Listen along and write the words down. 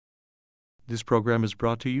This program is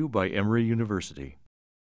brought to you by Emory University.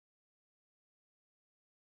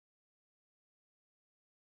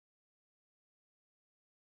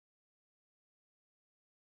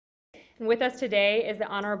 And with us today is the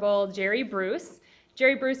Honorable Jerry Bruce.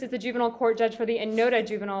 Jerry Bruce is the juvenile court judge for the Enotah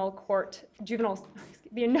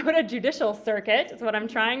the Enotah Judicial Circuit, is what I'm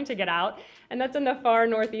trying to get out. And that's in the far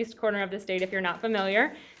northeast corner of the state if you're not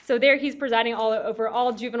familiar. So there he's presiding over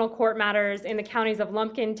all juvenile court matters in the counties of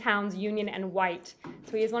Lumpkin, Towns, Union, and White.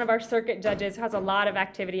 So he is one of our circuit judges who has a lot of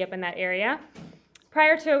activity up in that area.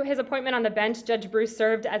 Prior to his appointment on the bench, Judge Bruce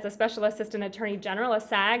served as a Special Assistant Attorney General, a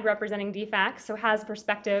SAG, representing DFACs, so has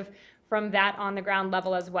perspective from that on the ground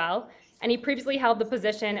level as well. And he previously held the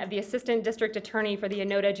position of the Assistant District Attorney for the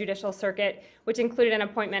Enotah Judicial Circuit, which included an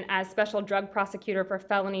appointment as Special Drug Prosecutor for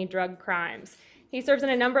felony drug crimes. He serves in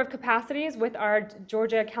a number of capacities with our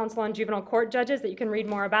Georgia Council on Juvenile Court Judges that you can read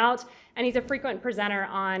more about, and he's a frequent presenter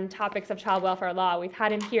on topics of child welfare law. We've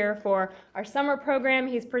had him here for our summer program.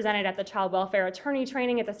 He's presented at the Child Welfare Attorney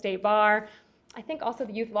Training at the State Bar. I think also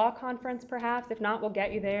the Youth Law Conference, perhaps. If not, we'll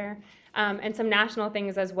get you there. And some national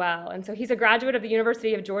things as well. And so he's a graduate of the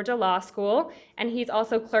University of Georgia Law School, and he's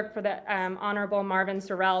also clerk for the Honorable Marvin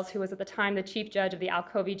Sorrells, who was at the time the Chief Judge of the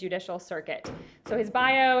Alcovy Judicial Circuit. So his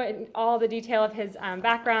bio and all the detail of his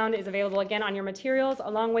background is available again on your materials,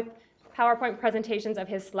 along with PowerPoint presentations of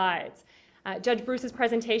his slides. Judge Bruce's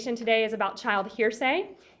presentation today is about child hearsay.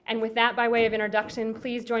 And with that, by way of introduction,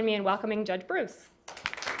 please join me in welcoming Judge Bruce.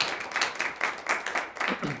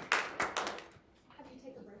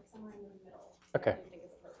 Okay.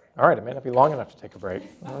 All right, it may not be long enough to take a break.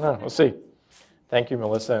 I don't know. We'll see. Thank you,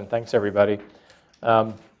 Melissa, and thanks, everybody.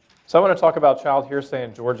 So I want to talk about child hearsay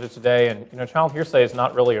in Georgia today. And, child hearsay is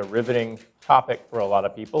not really a riveting topic for a lot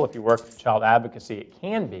of people. If you work in child advocacy, it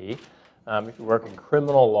can be. If you work in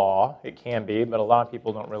criminal law, it can be. But a lot of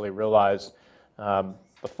people don't really realize the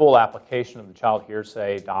full application of the child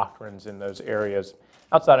hearsay doctrines in those areas,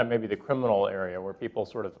 outside of maybe the criminal area, where people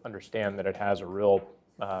sort of understand that it has a real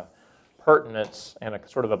pertinence and a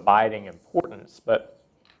sort of abiding importance. But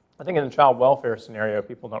I think in the child welfare scenario,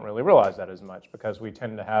 people don't really realize that as much because we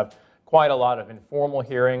tend to have quite a lot of informal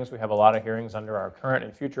hearings. We have a lot of hearings under our current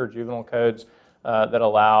and future juvenile codes that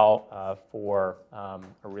allow for a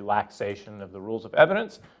relaxation of the rules of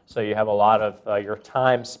evidence. So you have a lot of your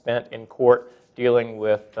time spent in court dealing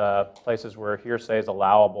with places where hearsay is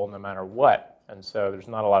allowable no matter what. And so there's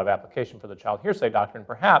not a lot of application for the child hearsay doctrine,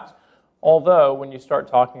 perhaps. Although, when you start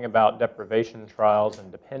talking about deprivation trials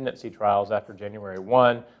and dependency trials after January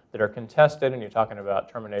 1 that are contested, and you're talking about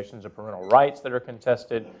terminations of parental rights that are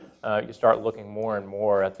contested, you start looking more and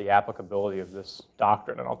more at the applicability of this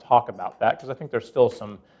doctrine. And I'll talk about that because I think there's still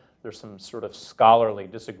some sort of scholarly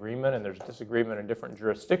disagreement, and there's disagreement in different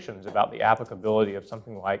jurisdictions about the applicability of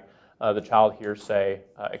something like the child hearsay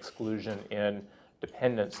exclusion in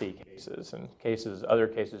dependency cases and other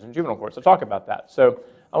cases in juvenile court. So talk about that. So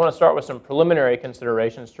I want to start with some preliminary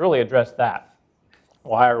considerations to really address that.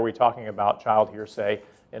 Why are we talking about child hearsay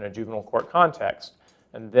in a juvenile court context?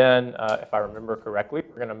 And then, if I remember correctly,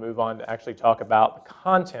 we're going to move on to actually talk about the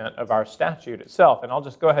content of our statute itself. And I'll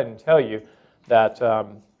just go ahead and tell you that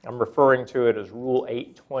I'm referring to it as Rule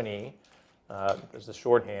 820. There's the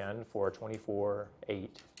shorthand for 24-8-820.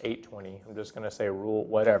 I'm just going to say rule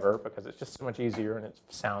whatever because it's just so much easier and it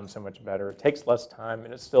sounds so much better. It takes less time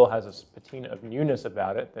and it still has a patina of newness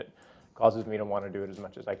about it that causes me to want to do it as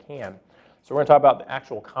much as I can. So we're going to talk about the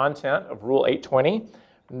actual content of Rule 820.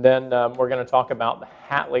 And then we're going to talk about the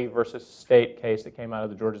Hatley versus State case that came out of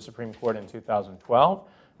the Georgia Supreme Court in 2012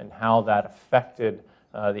 and how that affected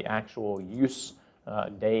the actual use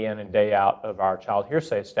day in and day out of our child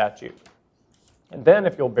hearsay statute. And then,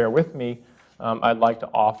 if you'll bear with me, I'd like to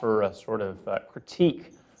offer a sort of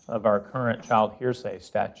critique of our current child hearsay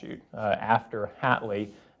statute after Hatley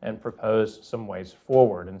and propose some ways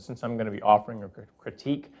forward. And since I'm going to be offering a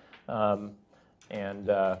critique, and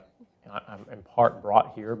I'm in part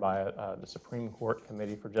brought here by the Supreme Court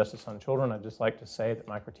Committee for Justice on Children, I'd just like to say that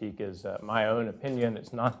my critique is my own opinion.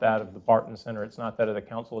 It's not that of the Barton Center. It's not that of the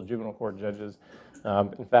Council of Juvenile Court Judges.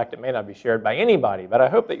 In fact, it may not be shared by anybody, but I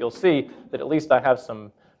hope that you'll see that at least I have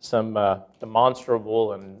some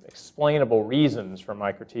demonstrable and explainable reasons for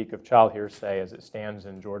my critique of child hearsay as it stands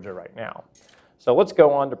in Georgia right now. So let's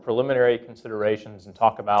go on to preliminary considerations and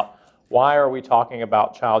talk about why are we talking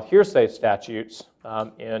about child hearsay statutes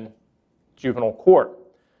in juvenile court.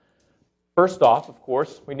 First off, of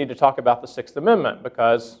course, we need to talk about the Sixth Amendment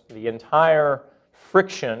because the entire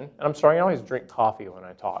friction, and I'm sorry, I always drink coffee when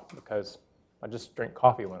I talk because I just drink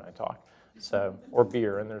coffee when I talk, so, or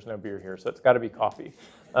beer, and there's no beer here, so it's got to be coffee.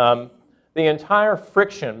 the entire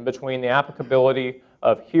friction between the applicability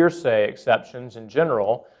of hearsay exceptions in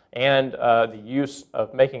general and the use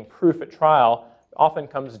of making proof at trial often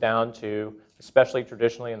comes down to, especially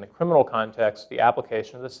traditionally in the criminal context, the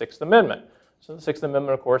application of the Sixth Amendment. So the Sixth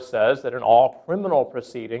Amendment, of course, says that in all criminal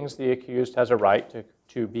proceedings, the accused has a right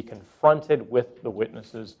to be confronted with the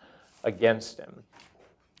witnesses against him.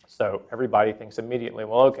 So everybody thinks immediately,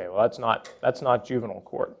 well, okay, well, that's not juvenile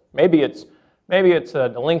court. Maybe it's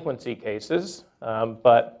delinquency cases,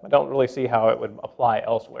 but I don't really see how it would apply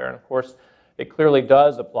elsewhere. And of course, it clearly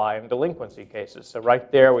does apply in delinquency cases. So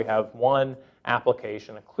right there we have one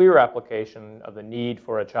application, a clear application of the need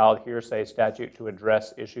for a child hearsay statute to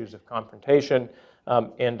address issues of confrontation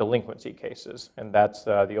in delinquency cases. And that's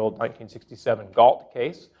the old 1967 Galt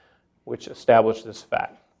case, which established this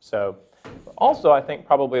fact. So also, I think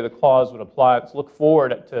probably the clause would apply. Let's look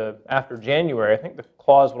forward to after January. I think the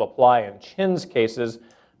clause will apply in Chin's cases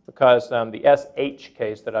because the SH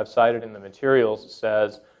case that I've cited in the materials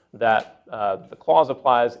says that the clause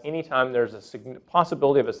applies anytime there's a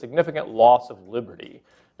possibility of a significant loss of liberty.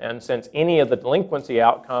 And since any of the delinquency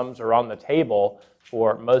outcomes are on the table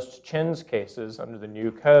for most Chin's cases under the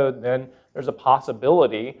new code, then there's a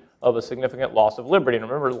possibility of a significant loss of liberty. And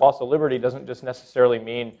remember, loss of liberty doesn't just necessarily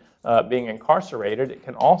mean being incarcerated. It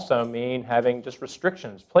can also mean having just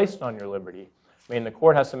restrictions placed on your liberty. I mean, the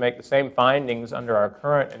court has to make the same findings under our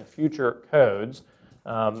current and future codes,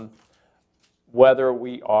 whether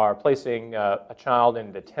we are placing a child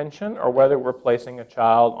in detention or whether we're placing a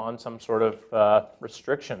child on some sort of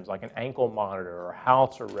restrictions like an ankle monitor or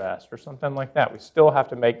house arrest or something like that. We still have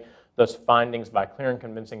to make those findings by clear and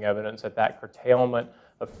convincing evidence that that curtailment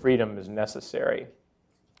of freedom is necessary,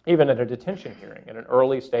 even at a detention hearing, at an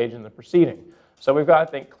early stage in the proceeding. So we've got, I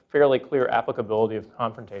think, fairly clear applicability of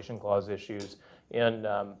Confrontation Clause issues in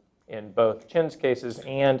both Chin's cases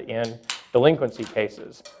and in delinquency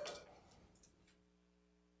cases.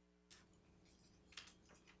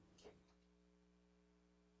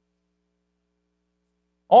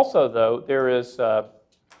 Also, though, there is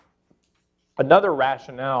another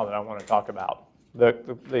rationale that I want to talk about.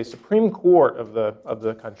 The Supreme Court of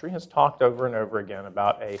the country has talked over and over again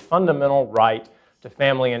about a fundamental right to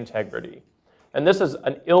family integrity. And this is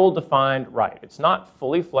an ill-defined right. It's not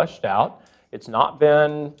fully fleshed out. It's not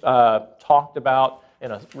been talked about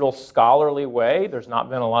in a real scholarly way. There's not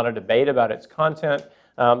been a lot of debate about its content.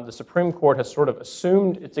 The Supreme Court has sort of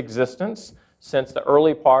assumed its existence since the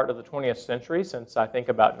early part of the 20th century, since I think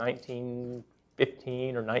about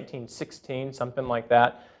 1915 or 1916, something like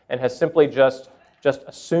that, and has simply just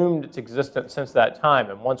assumed its existence since that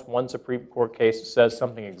time. And once one Supreme Court case says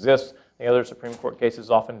something exists, the other Supreme Court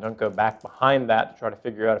cases often don't go back behind that to try to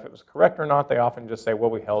figure out if it was correct or not. They often just say,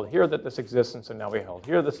 well, we held here that this exists, and so now we held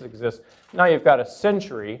here this exists. Now you've got a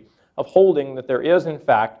century of holding that there is, in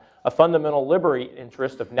fact, a fundamental liberty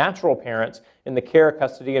interest of natural parents in the care,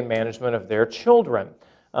 custody, and management of their children.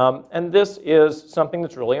 And this is something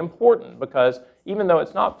that's really important because even though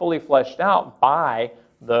it's not fully fleshed out by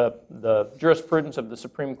the jurisprudence of the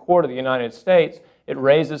Supreme Court of the United States, it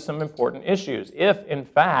raises some important issues. If, in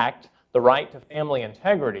fact, the right to family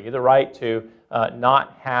integrity, the right to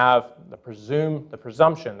not have the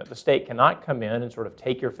presumption that the state cannot come in and sort of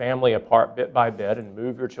take your family apart bit by bit and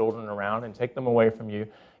move your children around and take them away from you,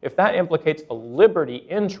 if that implicates a liberty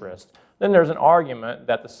interest, then there's an argument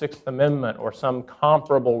that the Sixth Amendment or some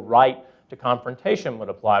comparable right to confrontation would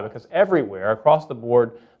apply, because everywhere across the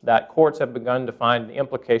board that courts have begun to find the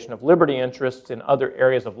implication of liberty interests in other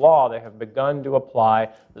areas of law, they have begun to apply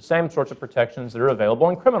the same sorts of protections that are available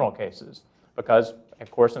in criminal cases. Because, of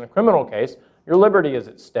course, in a criminal case, your liberty is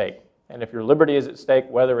at stake. And if your liberty is at stake,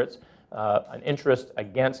 whether it's an interest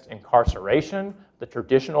against incarceration, the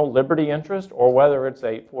traditional liberty interest, or whether it's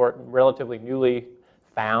a relatively newly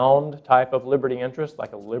found type of liberty interest,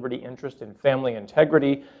 like a liberty interest in family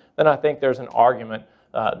integrity, then I think there's an argument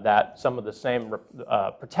that some of the same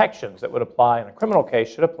protections that would apply in a criminal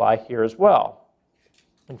case should apply here as well.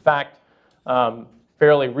 In fact,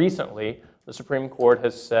 fairly recently, the Supreme Court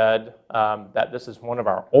has said that this is one of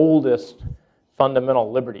our oldest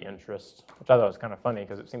fundamental liberty interests, which I thought was kind of funny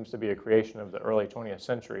because it seems to be a creation of the early 20th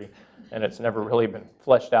century, and it's never really been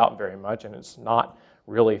fleshed out very much, and it's not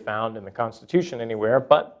really found in the Constitution anywhere.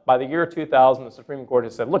 But by the year 2000, the Supreme Court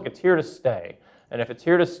has said, look, it's here to stay. And if it's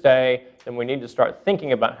here to stay, then we need to start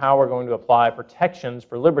thinking about how we're going to apply protections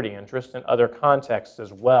for liberty interest in other contexts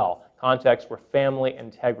as well, contexts where family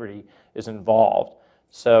integrity is involved.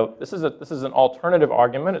 So this is an alternative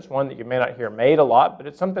argument. It's one that you may not hear made a lot, but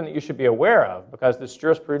it's something that you should be aware of because this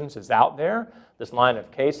jurisprudence is out there. This line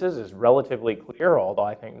of cases is relatively clear, although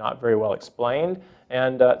I think not very well explained.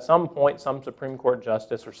 And at some point, some Supreme Court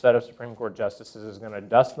justice or set of Supreme Court justices is going to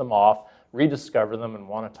dust them off, rediscover them, and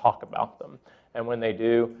want to talk about them. And when they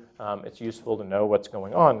do, it's useful to know what's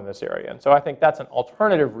going on in this area. And so I think that's an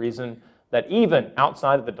alternative reason that even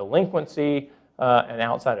outside of the delinquency and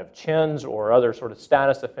outside of chins or other sort of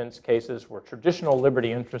status offense cases where traditional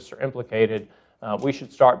liberty interests are implicated, we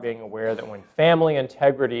should start being aware that when family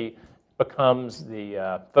integrity becomes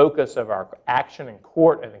the focus of our action in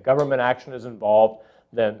court and the government action is involved,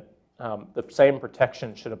 then the same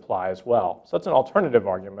protection should apply as well. So that's an alternative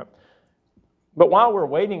argument. But while we're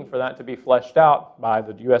waiting for that to be fleshed out by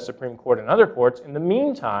the U.S. Supreme Court and other courts, in the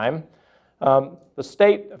meantime, the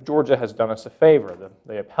state of Georgia has done us a favor.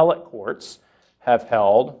 The appellate courts have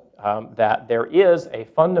held that there is a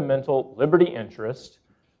fundamental liberty interest,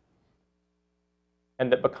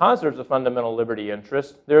 and that because there's a fundamental liberty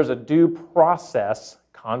interest, there's a due process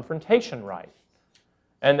confrontation right.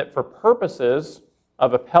 And that for purposes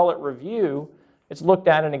of appellate review, it's looked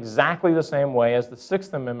at in exactly the same way as the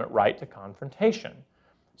Sixth Amendment right to confrontation.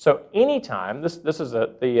 So anytime, the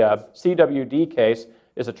CWD case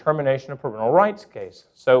is a termination of parental rights case.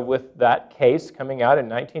 So with that case coming out in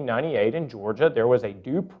 1998 in Georgia, there was a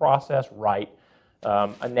due process right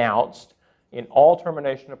announced in all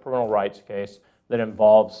termination of parental rights case that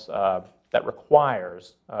involves, that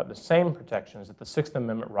requires the same protections that the Sixth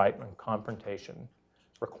Amendment right on confrontation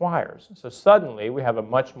requires. So suddenly we have a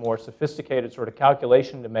much more sophisticated sort of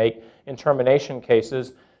calculation to make in termination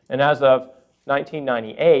cases. And as of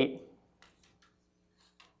 1998,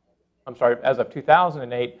 as of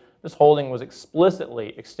 2008, this holding was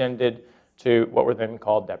explicitly extended to what were then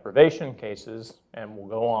called deprivation cases and will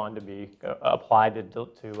go on to be applied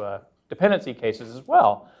to dependency cases as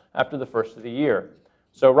well after the first of the year.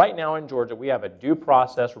 So right now in Georgia, we have a due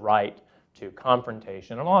process right to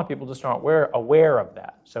confrontation, and a lot of people just aren't aware of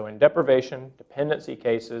that. So in deprivation, dependency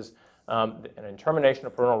cases, and in termination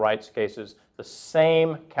of parental rights cases, the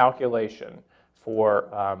same calculation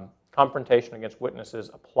for confrontation against witnesses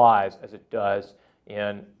applies as it does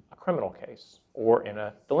in a criminal case or in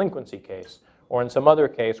a delinquency case or in some other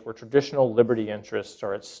case where traditional liberty interests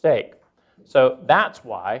are at stake. So that's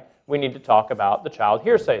why we need to talk about the child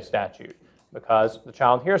hearsay statute, because the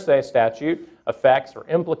child hearsay statute affects or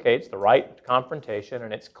implicates the right to confrontation,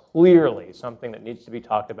 and it's clearly something that needs to be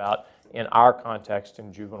talked about in our context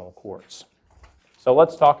in juvenile courts. So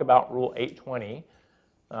let's talk about Rule 820.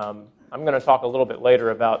 I'm going to talk a little bit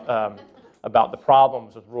later about the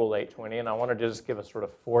problems with Rule 820, and I want to just give a sort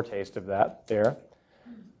of foretaste of that there.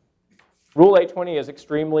 Rule 820 is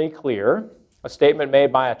extremely clear. A statement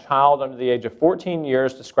made by a child under the age of 14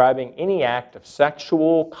 years describing any act of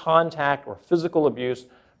sexual contact or physical abuse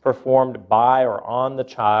performed by or on the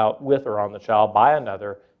child, with or on the child by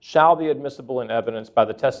another, shall be admissible in evidence by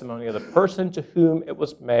the testimony of the person to whom it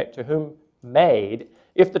was made,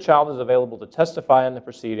 if the child is available to testify in the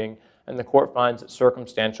proceeding and the court finds that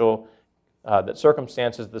circumstances of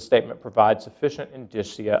the statement provide sufficient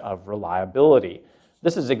indicia of reliability.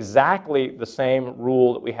 This is exactly the same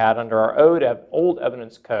rule that we had under our old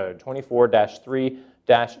evidence code,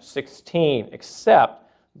 24-3-16, except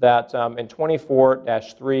that in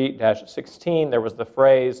 24-3-16 there was the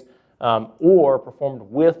phrase, or performed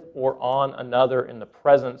with or on another in the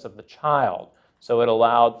presence of the child. So it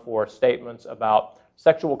allowed for statements about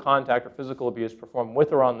sexual contact or physical abuse performed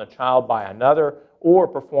with or on the child by another, or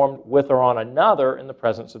performed with or on another in the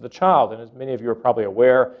presence of the child. And as many of you are probably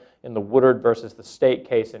aware, in the Woodard versus the State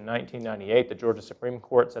case in 1998, the Georgia Supreme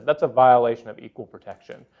Court said that's a violation of equal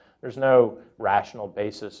protection. There's no rational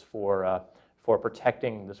basis for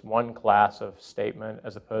protecting this one class of statement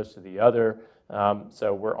as opposed to the other.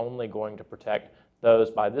 So we're only going to protect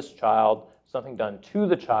those by this child, something done to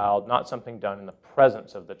the child, not something done in the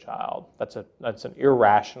presence of the child. That's an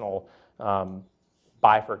irrational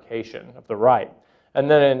bifurcation of the right. And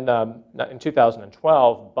then in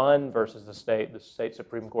 2012, Bunn versus the state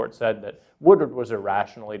Supreme Court said that Woodard was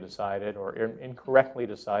irrationally decided or incorrectly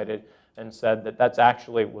decided, and said that that's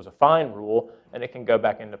actually was a fine rule and it can go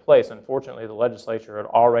back into place. Unfortunately, the legislature had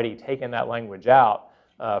already taken that language out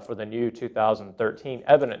for the new 2013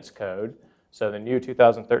 evidence code. So the new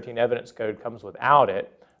 2013 evidence code comes without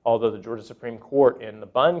it, although the Georgia Supreme Court in the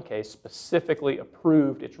Bunn case specifically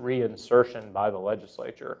approved its reinsertion by the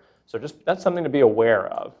legislature. So that's something to be aware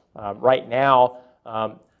of. Right now,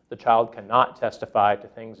 the child cannot testify to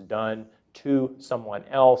things done to someone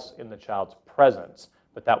else in the child's presence.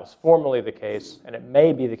 but that was formerly the case, and it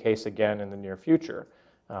may be the case again in the near future.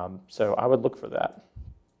 So I would look for that.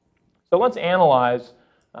 So let's analyze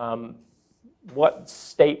what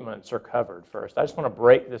statements are covered first. I just want to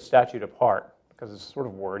break this statute apart because it's sort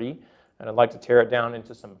of wordy, and I'd like to tear it down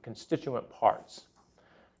into some constituent parts.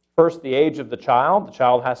 First, the age of the child. The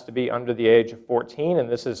child has to be under the age of 14, and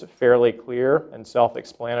this is fairly clear and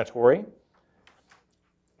self-explanatory.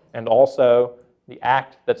 And also, the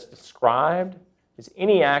act that's described is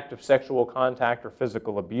any act of sexual contact or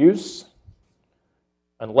physical abuse,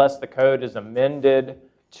 unless the code is amended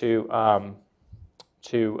to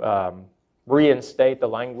reinstate the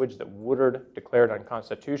language that Woodard declared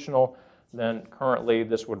unconstitutional. Then currently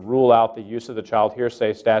this would rule out the use of the child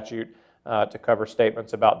hearsay statute to cover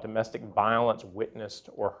statements about domestic violence witnessed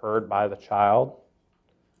or heard by the child.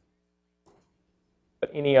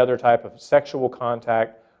 But any other type of sexual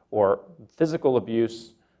contact or physical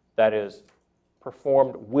abuse that is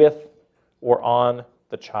performed with or on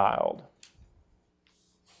the child.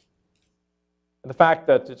 And the fact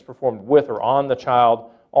that it's performed with or on the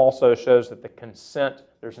child also shows that the consent,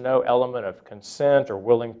 there's no element of consent or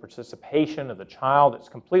willing participation of the child. It's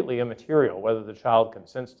completely immaterial whether the child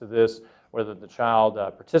consents to this, whether the child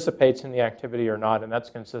participates in the activity or not, and that's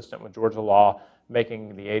consistent with Georgia law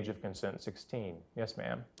making the age of consent 16. Yes,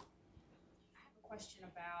 ma'am? I have a question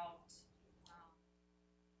about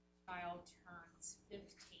child turns 15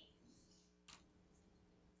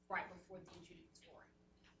 right before the adjudicatory.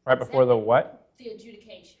 Right before the what? The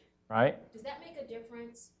adjudication. Right? Does that make a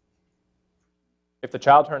difference? If the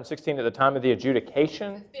child turns 16 at the time of the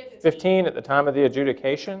adjudication, 15 at the time of the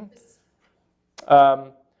adjudication,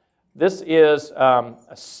 this is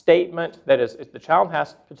a statement that is, the child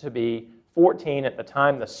has to be 14 at the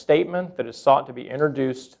time the statement that is sought to be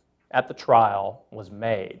introduced at the trial was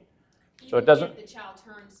made. So it doesn't, the child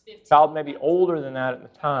turns 15. Child may be older than that at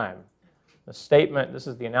the time. The statement, this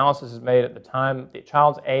is the analysis is made at the time, the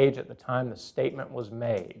child's age at the time the statement was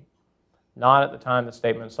made, not at the time the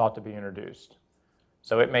statement sought to be introduced.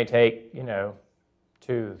 So it may take,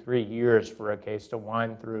 2, 3 years for a case to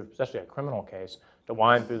wind through, especially a criminal case, to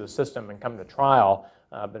wind through the system and come to trial.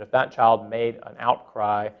 But if that child made an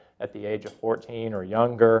outcry at the age of 14 or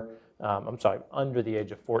younger, under the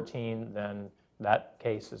age of 14, then that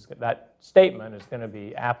statement is going to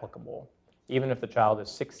be applicable, even if the child is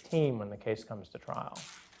 16 when the case comes to trial.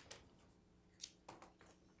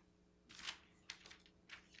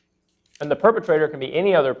 And the perpetrator can be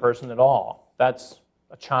any other person at all. That's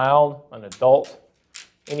a child, an adult,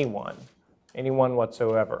 anyone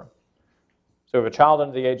whatsoever. So if a child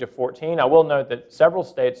under the age of 14, I will note that several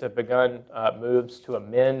states have begun moves to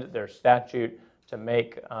amend their statute to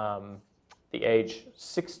make the age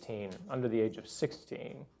 16, under the age of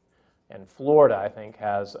 16. And Florida, I think,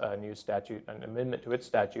 has a new statute, an amendment to its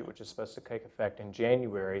statute, which is supposed to take effect in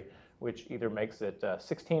January, which either makes it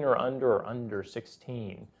 16 or under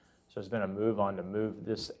 16. So there's been a move on to move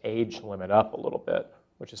this age limit up a little bit,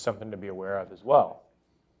 which is something to be aware of as well.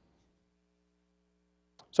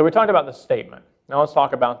 So we talked about the statement. Now let's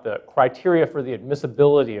talk about the criteria for the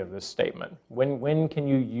admissibility of this statement. When can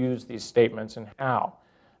you use these statements and how?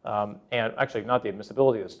 And actually, not the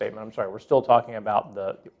admissibility of the statement. I'm sorry, we're still talking about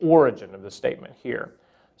the origin of the statement here.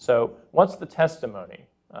 So what's the testimony?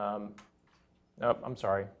 No, I'm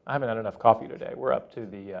sorry, I haven't had enough coffee today. We're up to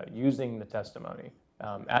the using the testimony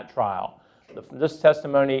at trial. This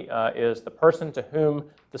testimony is the person to whom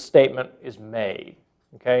the statement is made.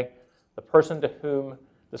 Okay, the person to whom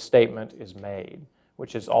the statement is made,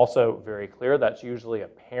 which is also very clear. That's usually a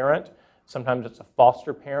parent. Sometimes it's a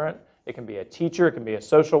foster parent. It can be a teacher. It can be a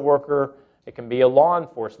social worker. It can be a law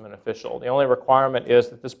enforcement official. The only requirement is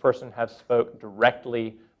that this person has spoke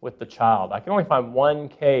directly with the child. I can only find one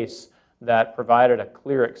case that provided a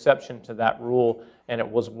clear exception to that rule, and it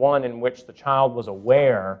was one in which the child was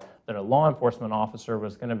aware that a law enforcement officer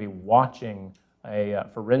was going to be watching a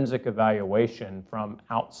forensic evaluation from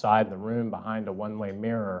outside the room behind a one-way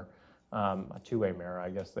mirror, a two-way mirror, I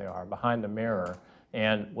guess they are, behind the mirror,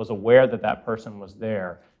 and was aware that that person was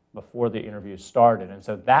there before the interview started. And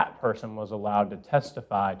so that person was allowed to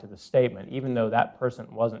testify to the statement, even though that person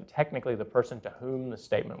wasn't technically the person to whom the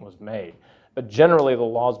statement was made. But generally, the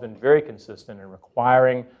law has been very consistent in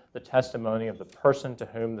requiring the testimony of the person to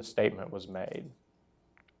whom the statement was made.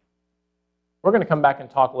 We're going to come back and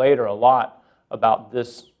talk later a lot about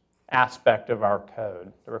this aspect of our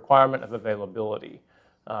code, the requirement of availability.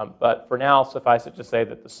 But for now, suffice it to say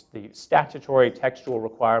that the statutory textual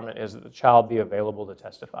requirement is that the child be available to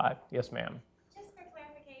testify. Yes, ma'am. Just for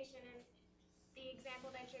clarification, in the example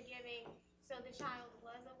that you're giving, so the child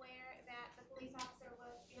was aware that the police officer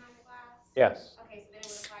was behind the glass? Yes. Okay, so then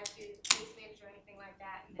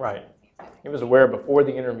Right. He was aware before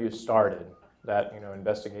the interview started that,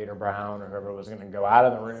 Investigator Brown or whoever was going to go out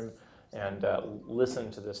of the room and listen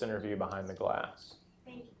to this interview behind the glass.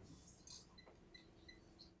 Thank you.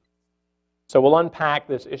 So we'll unpack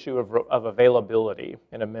this issue of availability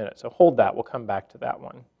in a minute. So hold that. We'll come back to that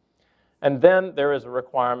one. And then there is a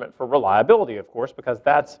requirement for reliability, of course, because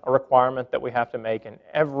that's a requirement that we have to make in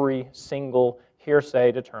every single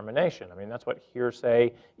hearsay determination. I mean, that's what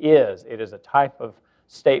hearsay is. It is a type of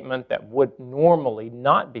statement that would normally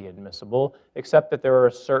not be admissible, except that there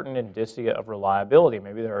are certain indicia of reliability.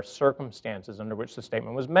 Maybe there are circumstances under which the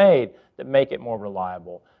statement was made that make it more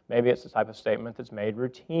reliable. Maybe it's the type of statement that's made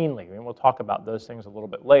routinely. I mean, we'll talk about those things a little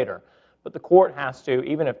bit later. But the court has to,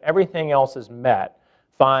 even if everything else is met,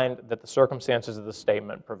 find that the circumstances of the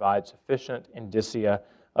statement provide sufficient indicia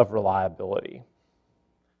of reliability.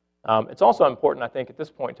 It's also important, I think, at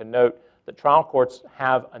this point to note that trial courts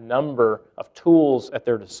have a number of tools at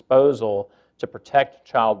their disposal to protect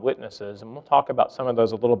child witnesses, and we'll talk about some of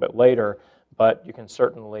those a little bit later, but you can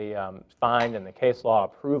certainly find in the case law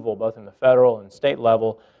approval, both in the federal and state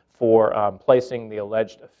level, for placing the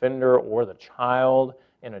alleged offender or the child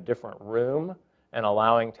in a different room and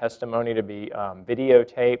allowing testimony to be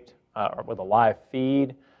videotaped or with a live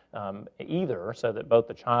feed, either so that both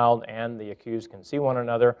the child and the accused can see one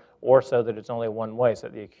another, or so that it's only one way, so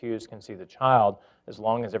that the accused can see the child, as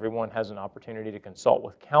long as everyone has an opportunity to consult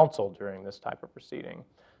with counsel during this type of proceeding.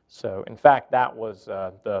 So, in fact, that was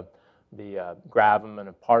the gravamen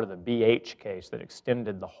of part of the BH case that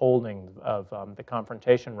extended the holding of the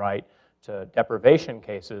confrontation right to deprivation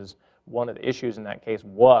cases. One of the issues in that case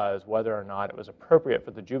was whether or not it was appropriate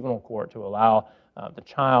for the juvenile court to allow the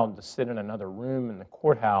child to sit in another room in the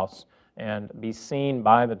courthouse and be seen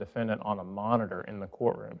by the defendant on a monitor in the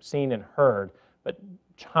courtroom, seen and heard, but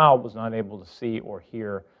child was not able to see or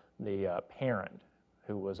hear the parent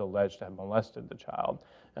who was alleged to have molested the child.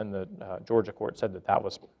 And the Georgia court said that that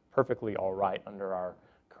was perfectly all right under our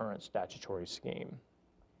current statutory scheme.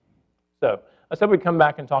 So I said we'd come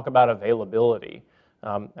back and talk about availability.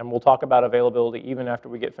 And we'll talk about availability even after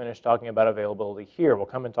we get finished talking about availability here. We'll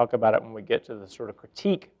come and talk about it when we get to the sort of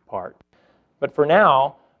critique part. But for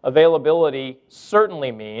now, availability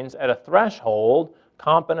certainly means, at a threshold,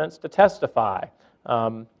 competence to testify.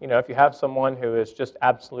 If you have someone who is just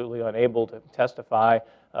absolutely unable to testify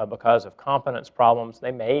because of competence problems,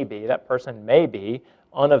 that person may be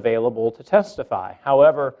unavailable to testify.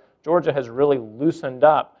 However, Georgia has really loosened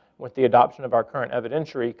up with the adoption of our current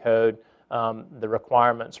evidentiary code the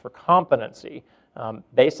requirements for competency.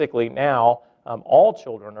 Basically now, all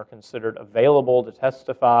children are considered available to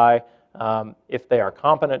testify if they are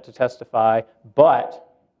competent to testify, but,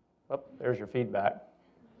 there's your feedback,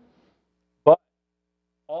 but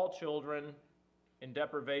all children in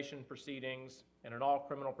deprivation proceedings and in all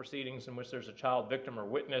criminal proceedings in which there's a child victim or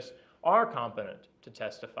witness are competent to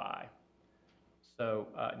testify. So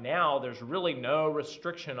now there's really no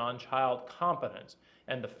restriction on child competence.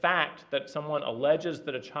 And the fact that someone alleges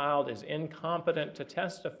that a child is incompetent to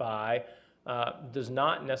testify does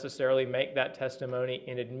not necessarily make that testimony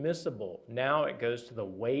inadmissible. Now it goes to the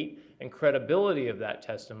weight and credibility of that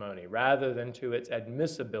testimony rather than to its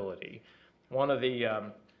admissibility. One of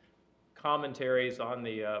the commentaries on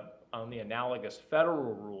the analogous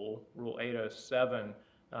federal rule, Rule 807,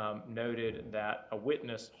 noted that a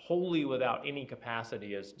witness wholly without any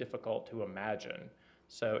capacity is difficult to imagine.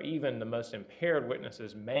 So even the most impaired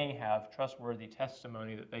witnesses may have trustworthy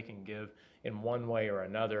testimony that they can give in one way or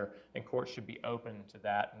another, and courts should be open to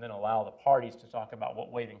that and then allow the parties to talk about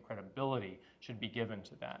what weight and credibility should be given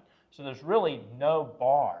to that. So there's really no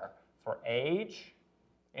bar for age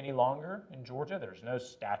any longer in Georgia. There's no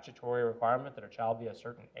statutory requirement that a child be a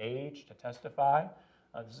certain age to testify.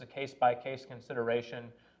 This is a case-by-case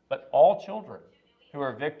consideration, but all children who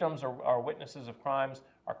are victims or witnesses of crimes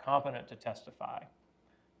are competent to testify,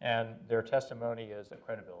 and their testimony is a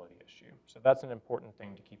credibility issue. So that's an important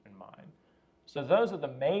thing to keep in mind. So those are the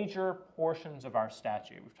major portions of our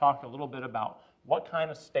statute. We've talked a little bit about what kind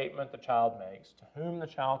of statement the child makes, to whom the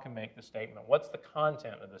child can make the statement, what's the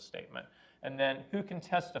content of the statement, and then who can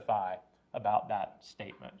testify about that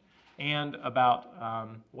statement, and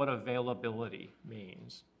about what availability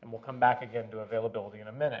means. And we'll come back again to availability in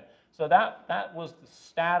a minute. So that was the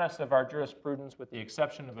status of our jurisprudence, with the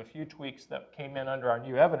exception of a few tweaks that came in under our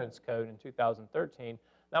new evidence code in 2013.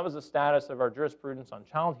 That was the status of our jurisprudence on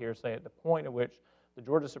child hearsay at the point at which the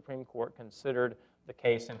Georgia Supreme Court considered the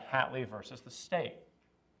case in Hatley versus the state,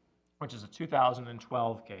 which is a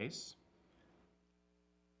 2012 case.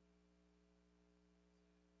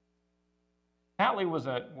 Hatley was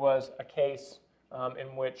a case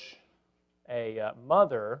in which a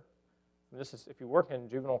mother, this is, if you work in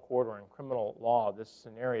juvenile court or in criminal law, this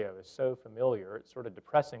scenario is so familiar, it's sort of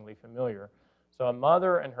depressingly familiar. So a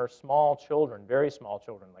mother and her small children, very small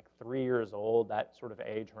children, like 3 years old, that sort of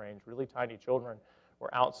age range, really tiny children,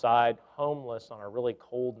 were outside homeless on a really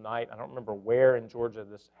cold night. I don't remember where in Georgia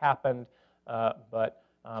this happened, but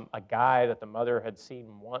a guy that the mother had seen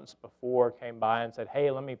once before came by and said, hey,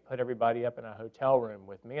 let me put everybody up in a hotel room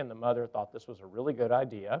with me. And the mother thought this was a really good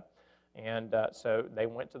idea. And so they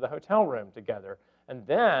went to the hotel room together. And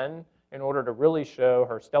then, in order to really show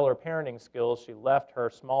her stellar parenting skills, she left her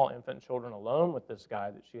small infant children alone with this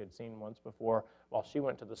guy that she had seen once before while she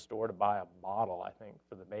went to the store to buy a bottle, I think,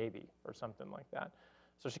 for the baby or something like that.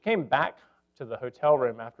 So she came back to the hotel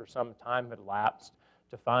room after some time had lapsed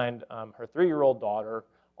to find her 3-year-old daughter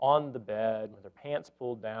on the bed with her pants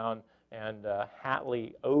pulled down and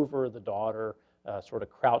Hatley over the daughter, sort of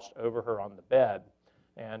crouched over her on the bed.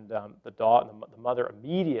 And the mother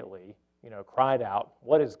immediately, cried out,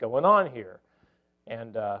 what is going on here?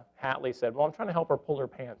 And Hatley said, well, I'm trying to help her pull her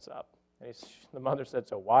pants up. And the mother said,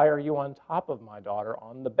 so why are you on top of my daughter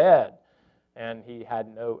on the bed? And he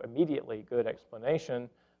had no immediately good explanation.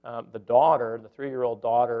 The daughter, the 3-year-old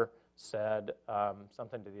daughter, said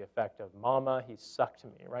something to the effect of, Mama, he sucked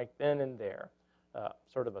me right then and there.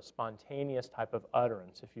 Sort of a spontaneous type of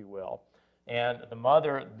utterance, if you will. And the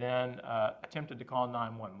mother then attempted to call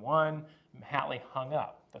 911. Hatley hung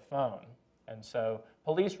up the phone. And so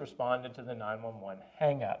police responded to the 911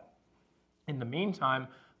 hang up. In the meantime,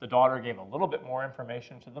 the daughter gave a little bit more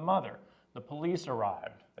information to the mother. The police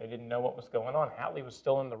arrived. They didn't know what was going on. Hatley was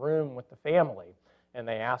still in the room with the family. And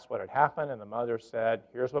they asked what had happened, and the mother said,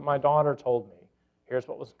 here's what my daughter told me. Here's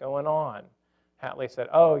what was going on. Hatley said,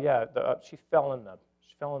 oh, yeah, she fell in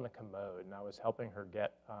the commode, and I was helping her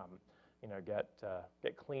get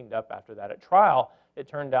cleaned up after that. At trial, it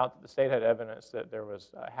turned out that the state had evidence that there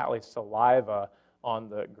was Hatley's saliva on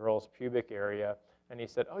the girl's pubic area, and he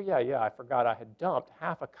said, oh, yeah, I forgot I had dumped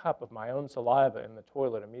half a cup of my own saliva in the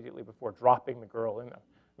toilet immediately before dropping the girl in there.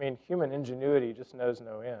 I mean, human ingenuity just knows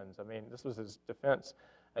no ends. I mean, this was his defense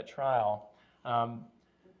at trial.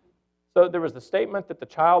 So there was the statement that the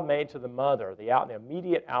child made to the mother, the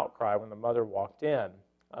immediate outcry when the mother walked in.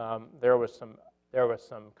 There was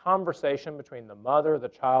some conversation between the mother, the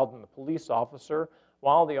child, and the police officer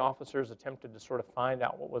while the officers attempted to sort of find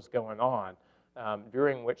out what was going on,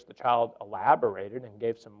 during which the child elaborated and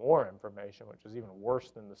gave some more information, which is even worse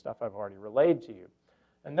than the stuff I've already relayed to you.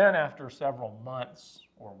 And then after several months,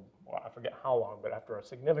 or well, I forget how long, but after a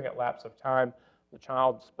significant lapse of time, the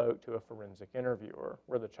child spoke to a forensic interviewer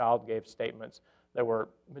where the child gave statements that were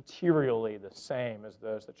materially the same as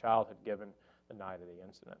those the child had given the night of the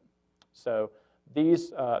incident. So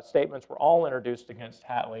these statements were all introduced against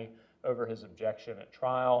Hatley over his objection at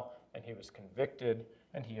trial, and he was convicted,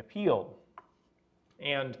 and he appealed.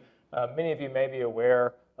 And many of you may be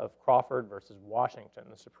aware of Crawford versus Washington,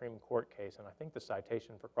 the Supreme Court case, and I think the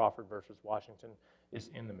citation for Crawford versus Washington is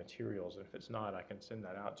in the materials, and if it's not, I can send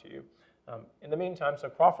that out to you. In the meantime, so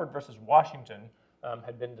Crawford versus Washington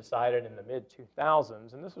had been decided in the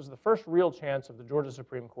mid-2000s, and this was the first real chance of the Georgia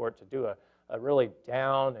Supreme Court to do a really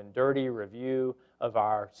down and dirty review of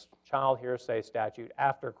our child hearsay statute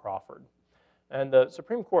after Crawford. And the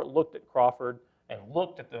Supreme Court looked at Crawford and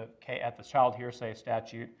looked at the child hearsay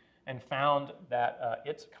statute and found that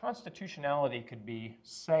its constitutionality could be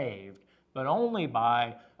saved, but only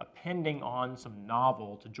by appending on some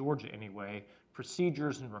novel, to Georgia anyway,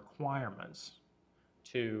 procedures and requirements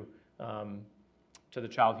to the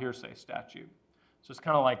child hearsay statute. So it's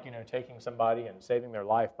kind of like, taking somebody and saving their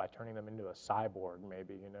life by turning them into a cyborg,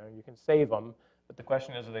 maybe, You can save them, but the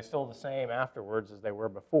question is, are they still the same afterwards as they were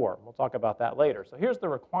before? We'll talk about that later. So here's the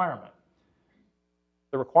requirement.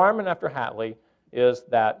 The requirement after Hatley is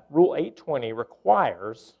that Rule 820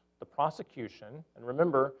 requires the prosecution, and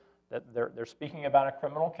remember that they're speaking about a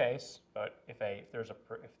criminal case, but if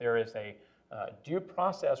there is a due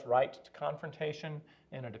process right to confrontation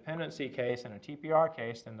in a dependency case and a TPR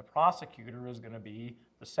case, then the prosecutor is going to be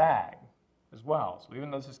the SAG as well. So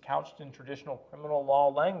even though this is couched in traditional criminal law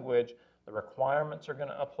language, the requirements are going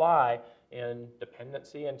to apply in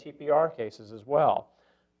dependency and TPR cases as well.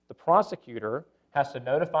 The prosecutor has to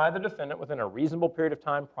notify the defendant within a reasonable period of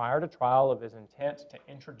time prior to trial of his intent to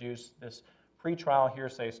introduce this pretrial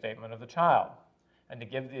hearsay statement of the child, and to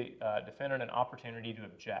give the defendant an opportunity to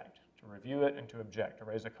object, to review it and to object, to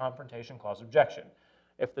raise a confrontation clause objection.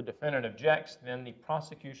 If the defendant objects, then the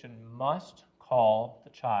prosecution must call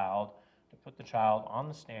the child to put the child on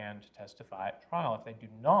the stand to testify at trial. If they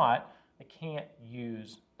do not, they can't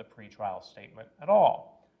use the pretrial statement at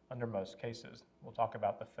all under most cases. We'll talk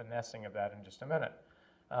about the finessing of that in just a minute.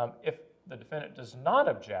 If the defendant does not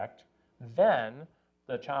object, then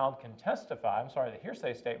the child can testify. The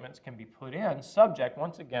hearsay statements can be put in, subject,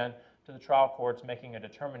 once again, to the trial courts making a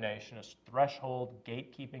determination, a threshold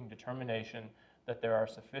gatekeeping determination that there are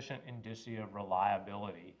sufficient indicia of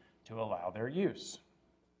reliability to allow their use.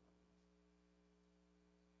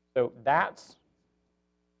 So that's,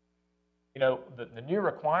 the new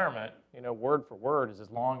requirement, word for word, is as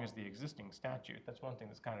long as the existing statute. That's one thing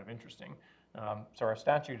that's kind of interesting. So our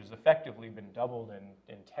statute has effectively been doubled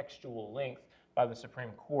in textual length by the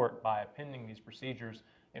Supreme Court by appending these procedures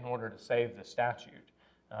in order to save the statute.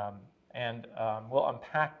 We'll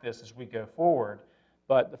unpack this as we go forward.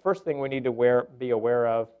 But the first thing we need to be aware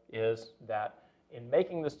of is that in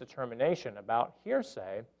making this determination about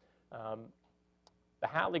hearsay, the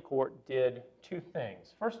Hatley Court did two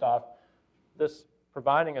things. First off, this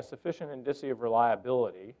providing a sufficient indicia of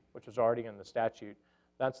reliability, which was already in the statute,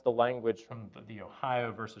 that's the language from the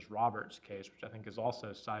Ohio versus Roberts case, which I think is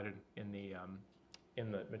also cited in the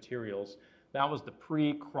materials. That was the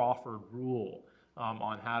pre-Crawford rule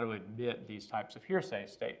on how to admit these types of hearsay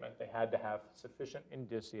statement. They had to have sufficient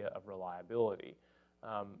indicia of reliability.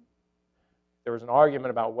 There was an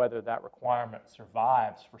argument about whether that requirement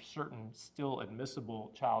survives for certain still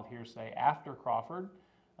admissible child hearsay after Crawford,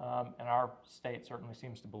 and our state certainly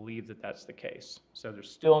seems to believe that that's the case. So there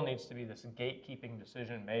still needs to be this gatekeeping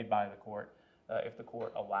decision made by the court if the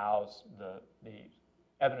court allows the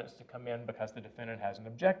evidence to come in because the defendant hasn't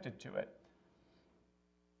objected to it.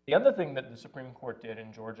 The other thing that the Supreme Court did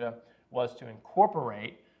in Georgia was to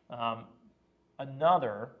incorporate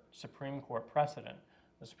another Supreme Court precedent.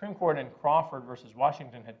 The Supreme Court in Crawford versus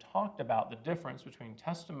Washington had talked about the difference between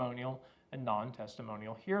testimonial and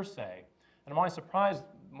non-testimonial hearsay. And I'm always surprised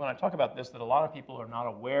when I talk about this that a lot of people are not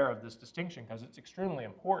aware of this distinction because it's extremely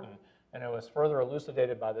important, and it was further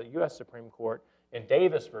elucidated by the U.S. Supreme Court in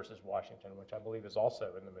Davis versus Washington, which I believe is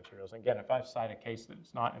also in the materials. And again, if I cite a case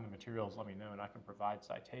that's not in the materials, let me know and I can provide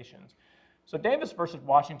citations. So Davis versus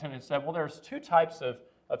Washington had said, well, there's two types of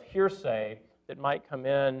hearsay that might come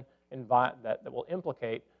in that will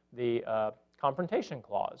implicate the confrontation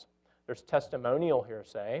clause. There's testimonial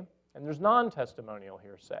hearsay and there's non-testimonial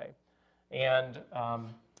hearsay. And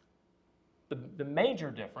the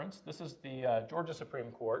major difference, this is the Georgia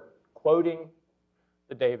Supreme Court quoting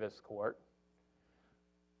the Davis court,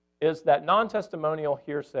 is that non-testimonial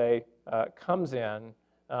hearsay comes in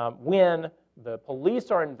when the police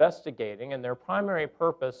are investigating and their primary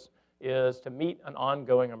purpose is to meet an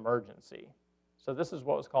ongoing emergency. So this is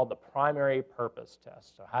what was called the primary purpose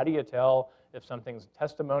test. So how do you tell if something's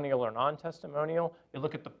testimonial or non-testimonial? You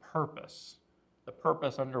look at the purpose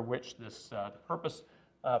under which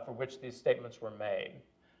for which these statements were made.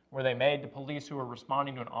 Were they made to police who were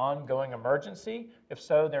responding to an ongoing emergency? If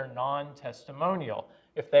so, they're non-testimonial.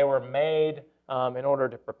 If they were made in order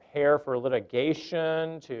to prepare for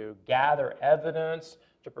litigation, to gather evidence,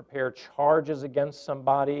 to prepare charges against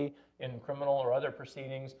somebody in criminal or other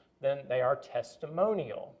proceedings, then they are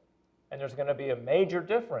testimonial. And there's going to be a major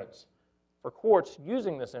difference for courts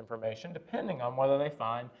using this information depending on whether they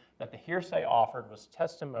find that the hearsay offered was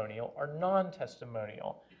testimonial or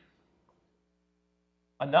non-testimonial.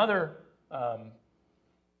 There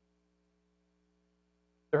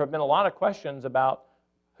have been a lot of questions about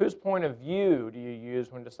whose point of view do you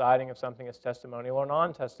use when deciding if something is testimonial or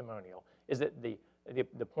non-testimonial? Is it the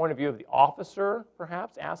point of view of the officer,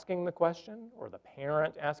 perhaps, asking the question, or the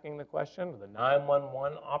parent asking the question, or the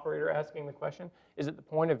 911 operator asking the question? Is it the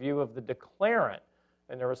point of view of the declarant?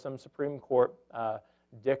 And there was some Supreme Court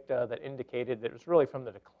dicta that indicated that it was really from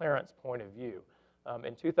the declarant's point of view.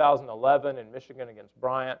 In 2011, in Michigan against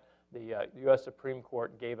Bryant, the U.S. Supreme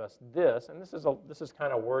Court gave us this, and this is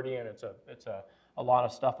kind of wordy, and it's a lot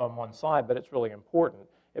of stuff on one side, but it's really important.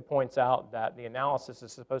 It points out that the analysis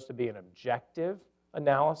is supposed to be an objective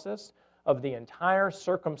analysis of the entire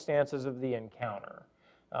circumstances of the encounter.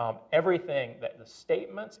 Everything, that the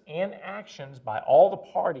statements and actions by all the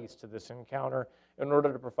parties to this encounter in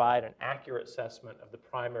order to provide an accurate assessment of the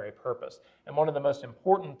primary purpose. And one of the most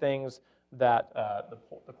important things that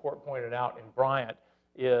the court pointed out in Bryant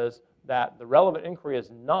is that the relevant inquiry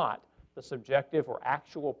is not the subjective or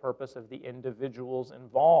actual purpose of the individuals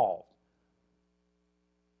involved.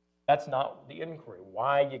 That's not the inquiry.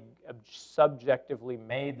 Why you subjectively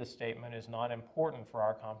made the statement is not important for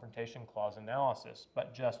our confrontation clause analysis,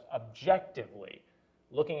 but just objectively,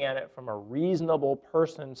 looking at it from a reasonable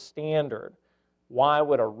person standard, why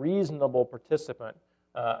would a reasonable participant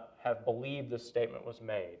have believed this statement was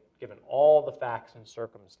made, given all the facts and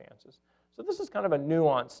circumstances? So this is kind of a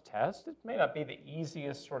nuanced test. It may not be the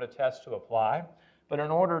easiest sort of test to apply, But in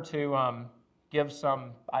order to give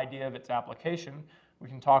some idea of its application, we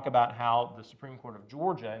can talk about how the Supreme Court of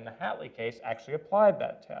Georgia in the Hatley case actually applied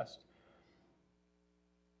that test.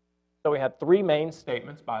 So we had three main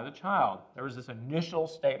statements by the child. There was this initial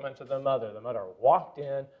statement to the mother. The mother walked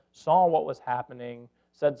in, saw what was happening,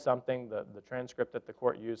 said something, the transcript that the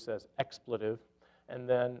court used says expletive, and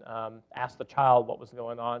then asked the child what was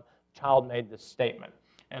going on. The child made this statement.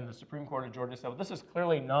 And the Supreme Court of Georgia said, well, this is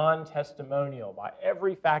clearly non-testimonial by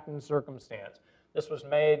every fact and circumstance. This was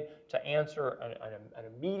made to answer an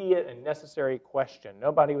immediate and necessary question.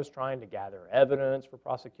 Nobody was trying to gather evidence for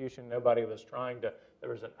prosecution. Nobody was trying to, there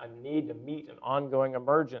was a need to meet an ongoing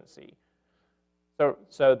emergency.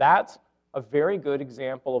 So that's a very good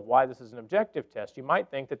example of why this is an objective test. You might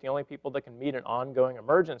think that the only people that can meet an ongoing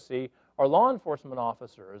emergency are law enforcement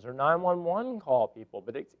officers or 911 call people,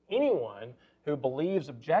 but it's anyone who believes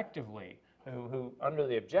objectively, who under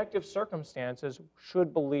the objective circumstances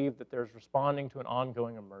should believe that there's responding to an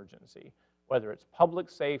ongoing emergency, whether it's public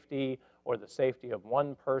safety or the safety of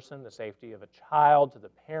one person, the safety of a child, to the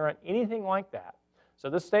parent, anything like that.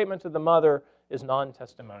 So this statement to the mother is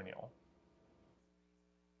non-testimonial.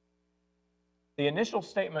 The initial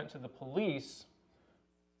statement to the police,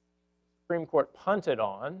 the Supreme Court punted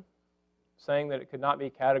on, saying that it could not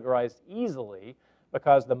be categorized easily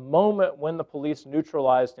because the moment when the police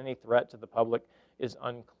neutralized any threat to the public is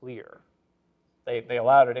unclear. They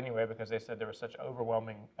allowed it anyway because they said there was such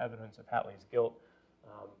overwhelming evidence of Hatley's guilt.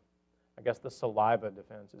 I guess the saliva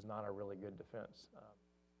defense is not a really good defense.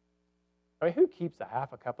 I mean, who keeps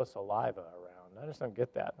half a cup of saliva around? I just don't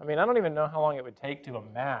get that. I mean, I don't even know how long it would take to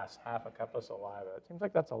amass half a cup of saliva. It seems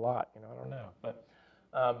like that's a lot, you know, I don't know. But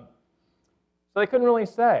so they couldn't really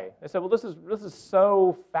say. They said, well, this is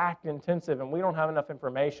so fact-intensive and we don't have enough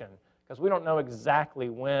information because we don't know exactly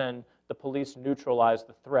when the police neutralized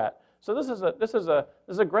the threat. So this is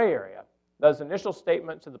a gray area. Those initial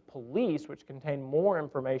statement to the police, which contained more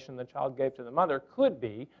information the child gave to the mother, could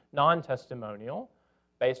be non-testimonial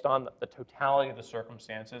based on the totality of the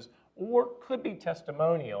circumstances, or could be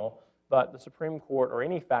testimonial, but the Supreme Court or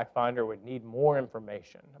any fact finder would need more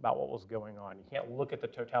information about what was going on. You can't look at the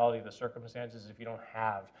totality of the circumstances if you don't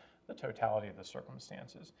have the totality of the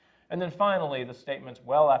circumstances. And then finally, the statements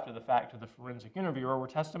well after the fact to the forensic interviewer were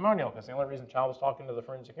testimonial, because the only reason the child was talking to the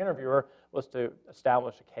forensic interviewer was to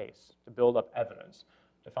establish a case, to build up evidence,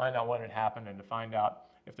 to find out what had happened and to find out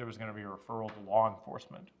if there was going to be a referral to law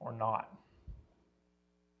enforcement or not.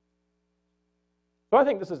 So I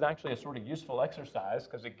think this is actually a sort of useful exercise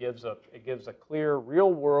because it gives a clear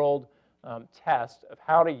real-world test of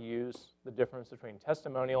how to use the difference between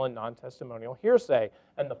testimonial and non-testimonial hearsay.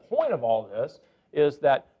 And the point of all this is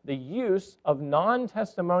that the use of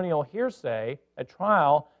non-testimonial hearsay at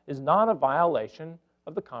trial is not a violation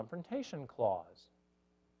of the Confrontation Clause.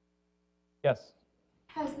 Yes?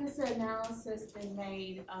 Has this analysis been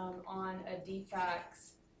made on a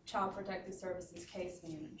DFACS Child Protective Services case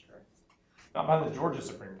manager? Not by the Georgia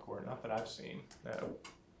Supreme Court, not that I've seen, no.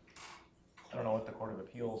 I don't know what the Court of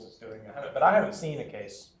Appeals is doing, but I haven't seen a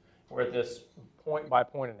case where this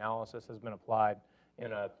point-by-point analysis has been applied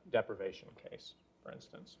in a deprivation case, for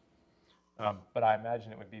instance. But I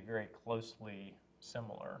imagine it would be very closely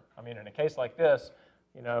similar. I mean, in a case like this,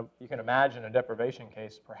 you know, you can imagine a deprivation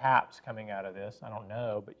case perhaps coming out of this. I don't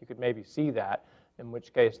know, but you could maybe see that, in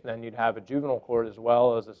which case then you'd have a juvenile court as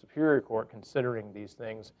well as a superior court considering these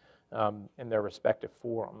things in their respective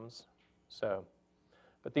forums. So,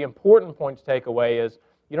 but the important point to take away is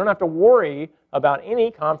you don't have to worry about any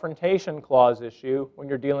Confrontation Clause issue when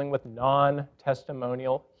you're dealing with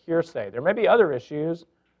non-testimonial hearsay. There may be other issues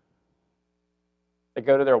that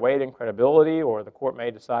go to their weight and credibility, or the court may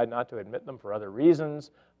decide not to admit them for other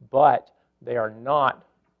reasons, but they are not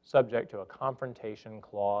subject to a Confrontation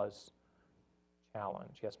Clause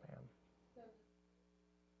challenge. Yes, ma'am.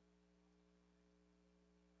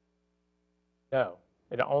 No,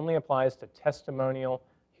 it only applies to testimonial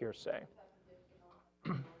hearsay.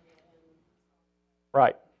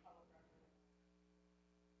 Right.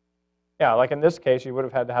 Yeah, like in this case, you would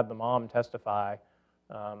have had to have the mom testify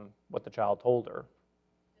what the child told her.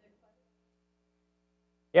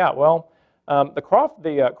 Yeah, well, the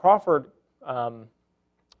Crawford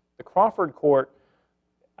court,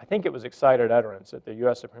 I think it was excited utterance that the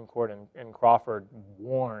U.S. Supreme Court in Crawford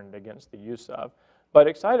warned against the use of. But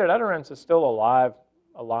excited utterance is still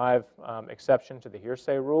a live exception to the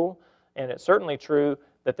hearsay rule, and it's certainly true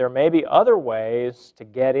that there may be other ways to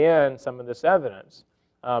get in some of this evidence.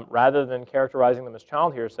 Rather than characterizing them as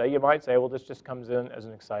child hearsay, you might say, well, this just comes in as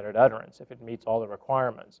an excited utterance if it meets all the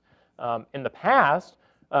requirements. In the past,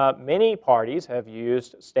 many parties have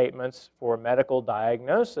used statements for medical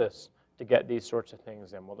diagnosis to get these sorts of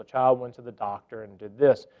things in. Well, the child went to the doctor and did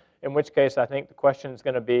this, in which case I think the question is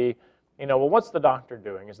going to be, well, what's the doctor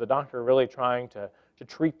doing? Is the doctor really trying to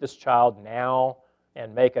treat this child now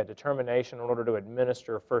and make a determination in order to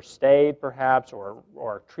administer first aid, perhaps,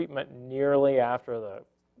 or treatment nearly after the,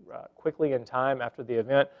 quickly in time after the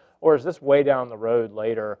event? Or is this way down the road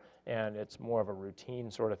later and it's more of a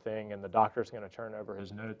routine sort of thing and the doctor's going to turn over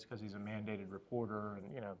his notes because he's a mandated reporter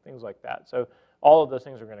and things like that? So all of those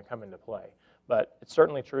things are going to come into play. But it's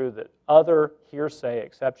certainly true that other hearsay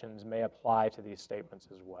exceptions may apply to these statements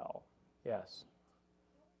as well. Yes?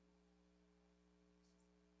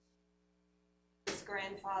 His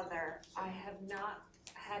grandfather, I have not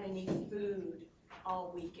had any food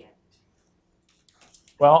all weekend.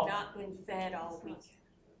 Well, Not been fed all weekend.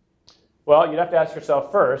 Well, you'd have to ask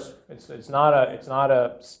yourself first. It's not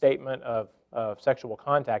a statement of sexual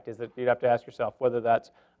contact. Is that you'd have to ask yourself whether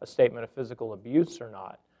that's a statement of physical abuse or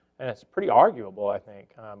not. And it's pretty arguable, I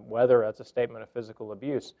think, whether that's a statement of physical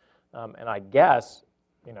abuse. And I guess,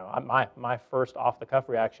 my first off-the-cuff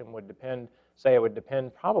reaction would depend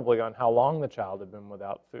probably on how long the child had been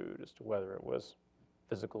without food as to whether it was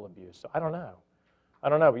physical abuse. So I don't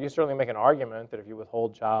know, but you certainly make an argument that if you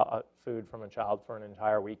withhold food from a child for an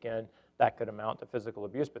entire weekend, that could amount to physical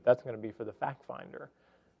abuse, but that's going to be for the fact finder.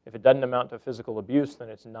 If it doesn't amount to physical abuse, then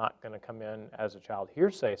it's not going to come in as a child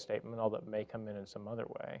hearsay statement, although it may come in some other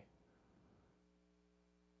way.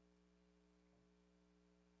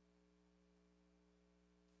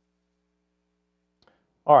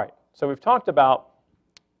 All right, so we've talked about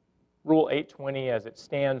Rule 820 as it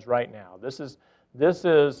stands right now. This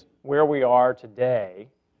is where we are today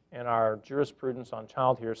in our jurisprudence on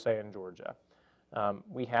child hearsay in Georgia.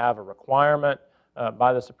 We have a requirement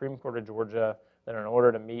by the Supreme Court of Georgia that in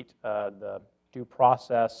order to meet the due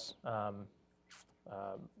process, the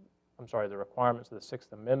requirements of the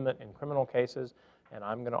Sixth Amendment in criminal cases, and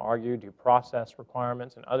I'm going to argue due process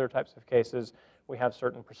requirements in other types of cases, we have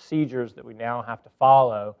certain procedures that we now have to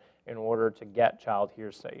follow in order to get child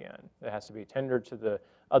hearsay in. It has to be tendered to the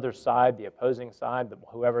other side, the opposing side,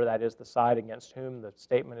 whoever that is, the side against whom the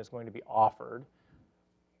statement is going to be offered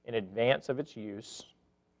in advance of its use.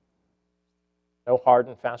 No hard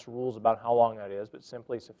and fast rules about how long that is, but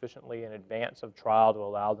simply sufficiently in advance of trial to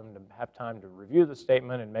allow them to have time to review the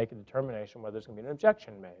statement and make a determination whether there's going to be an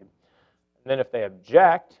objection made. And then if they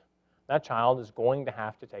object, that child is going to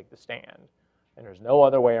have to take the stand, and there's no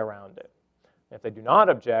other way around it. If they do not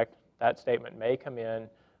object, that statement may come in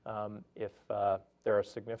if there are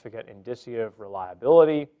significant indicia of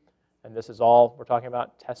reliability, and this is all, we're talking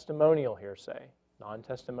about testimonial hearsay.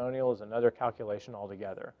 Non-testimonial is another calculation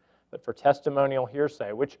altogether. But for testimonial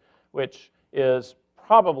hearsay, which is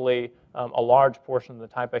probably a large portion of the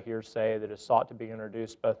type of hearsay that is sought to be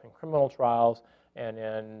introduced both in criminal trials and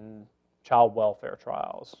in child welfare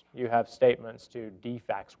trials. You have statements to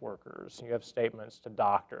DFACS workers, you have statements to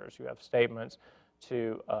doctors, you have statements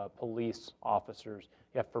to police officers,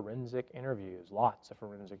 you have forensic interviews, lots of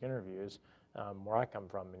forensic interviews, where I come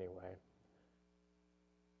from anyway.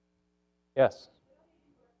 Yes?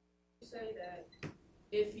 You say that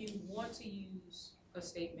if you want to use a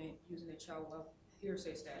statement using the child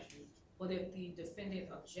hearsay statute, but if the defendant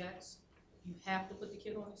objects, you have to put the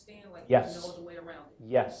kid on the stand? Like, yes. There's no other way around it?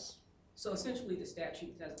 Yes. So essentially the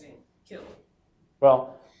statute has been killed.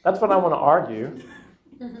 Well, that's what I want to argue.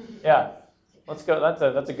 Yeah, let's go.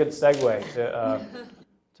 That's a good segue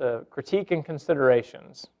to critique and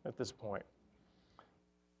considerations at this point.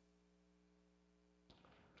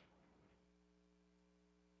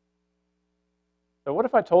 So what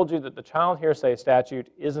if I told you that the child hearsay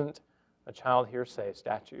statute isn't a child hearsay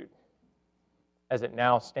statute as it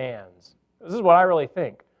now stands? This is what I really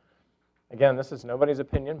think. Again, this is nobody's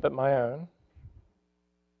opinion but my own.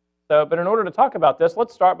 But in order to talk about this,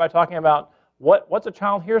 let's start by talking about what's a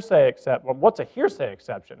child hearsay exception. Well, what's a hearsay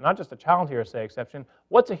exception? Not just a child hearsay exception.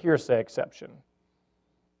 What's a hearsay exception?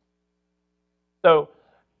 So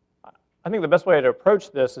I think the best way to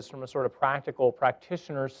approach this is from a sort of practical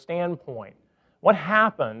practitioner's standpoint. What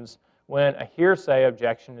happens when a hearsay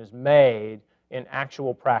objection is made in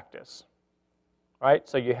actual practice? Right?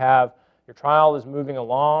 So you have your trial is moving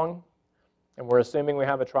along, and we're assuming we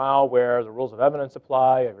have a trial where the rules of evidence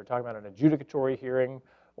apply. If you're talking about an adjudicatory hearing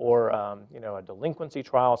or a delinquency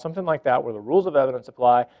trial, something like that, where the rules of evidence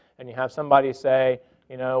apply, and you have somebody say,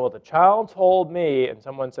 well, the child told me, and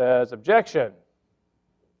someone says, objection,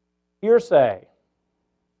 hearsay.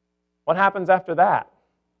 What happens after that?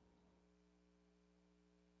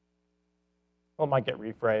 Well, it might get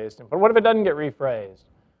rephrased. But what if it doesn't get rephrased?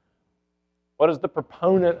 What does the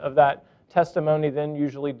proponent of that testimony then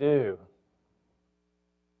usually do?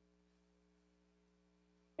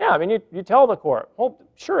 Yeah, I mean, you tell the court, well,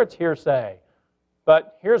 sure, it's hearsay,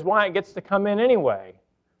 but here's why it gets to come in anyway,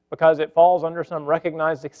 because it falls under some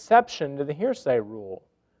recognized exception to the hearsay rule.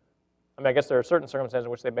 I mean, I guess there are certain circumstances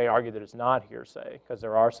in which they may argue that it's not hearsay, because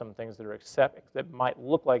there are some things that are that might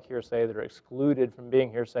look like hearsay that are excluded from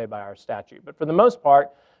being hearsay by our statute. But for the most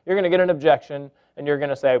part, you're going to get an objection, and you're going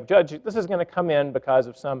to say, Judge, this is going to come in because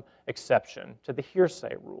of some exception to the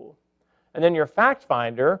hearsay rule. And then your fact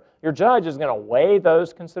finder, your judge, is going to weigh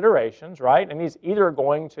those considerations, right? And he's either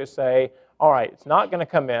going to say, all right, it's not going to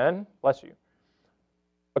come in, bless you,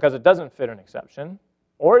 because it doesn't fit an exception,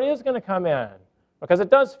 or it is going to come in because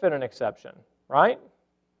it does fit an exception, right?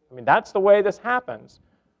 I mean, that's the way this happens.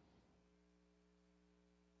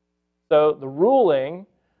 So the ruling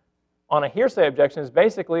on a hearsay objection is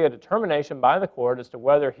basically a determination by the court as to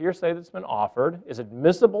whether hearsay that's been offered is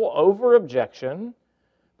admissible over objection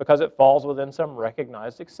because it falls within some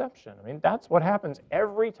recognized exception. I mean, that's what happens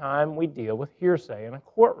every time we deal with hearsay in a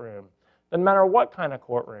courtroom. Doesn't matter what kind of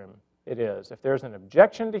courtroom it is. If there's an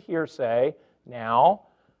objection to hearsay, now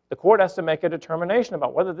the court has to make a determination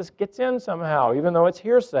about whether this gets in somehow, even though it's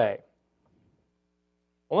hearsay.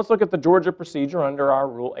 Well, let's look at the Georgia procedure under our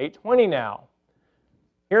Rule 820 now.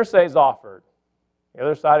 Hearsay is offered. The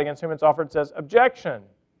other side against whom it's offered says objection.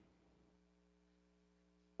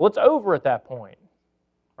 Well, it's over at that point,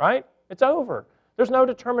 right? It's over. There's no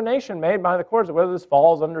determination made by the courts of whether this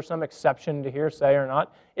falls under some exception to hearsay or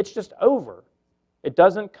not. It's just over. It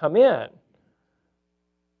doesn't come in.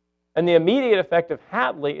 And the immediate effect of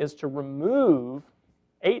Hatley is to remove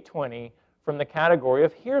 820 from the category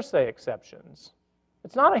of hearsay exceptions.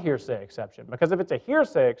 It's not a hearsay exception, because if it's a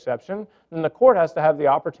hearsay exception, then the court has to have the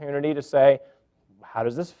opportunity to say, how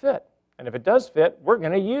does this fit? And if it does fit, we're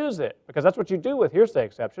going to use it, because that's what you do with hearsay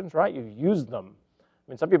exceptions, right? You use them.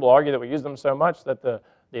 I mean, some people argue that we use them so much that the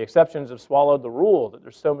exceptions have swallowed the rule, that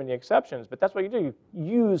there's so many exceptions, but that's what you do.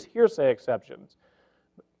 You use hearsay exceptions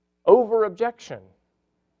over objection.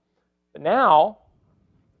 But now,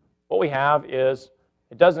 what we have is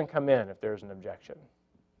it doesn't come in if there's an objection.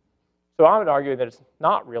 So I would argue that it's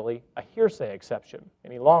not really a hearsay exception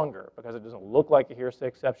any longer, because it doesn't look like a hearsay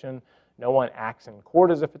exception. No one acts in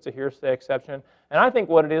court as if it's a hearsay exception. And I think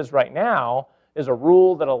what it is right now is a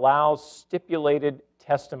rule that allows stipulated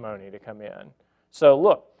testimony to come in. So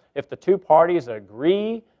look, if the two parties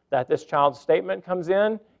agree that this child's statement comes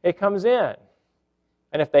in, it comes in.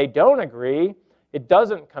 And if they don't agree, it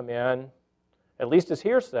doesn't come in, at least as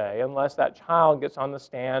hearsay, unless that child gets on the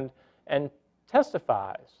stand and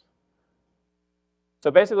testifies. So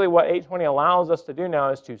basically what 820 allows us to do now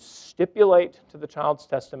is to stipulate to the child's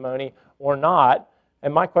testimony or not.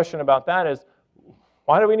 And my question about that is,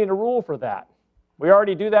 why do we need a rule for that? We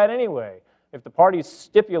already do that anyway. If the parties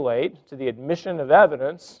stipulate to the admission of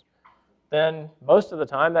evidence, then most of the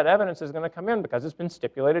time that evidence is going to come in because it's been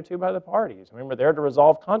stipulated to by the parties. I mean, we're there to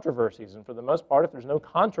resolve controversies, and for the most part, if there's no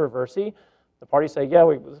controversy, the parties say, yeah,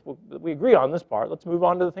 we agree on this part. Let's move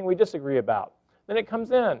on to the thing we disagree about. Then it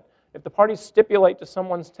comes in. If the parties stipulate to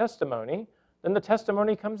someone's testimony, then the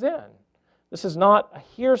testimony comes in. This is not a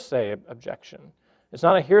hearsay objection. It's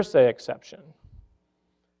not a hearsay exception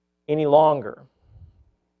any longer.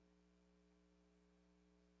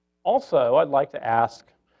 Also, I'd like to ask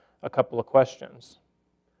a couple of questions.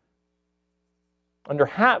 Under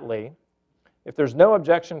Hatley, if there's no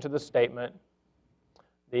objection to the statement,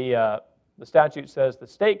 the statute says the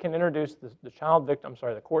state can introduce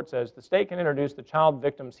the court says the state can introduce the child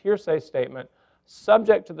victim's hearsay statement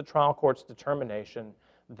subject to the trial court's determination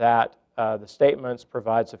that the statements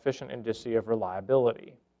provide sufficient indicia of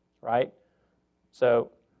reliability, right?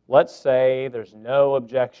 So let's say there's no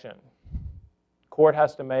objection. Court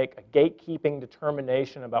has to make a gatekeeping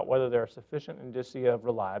determination about whether there are sufficient indicia of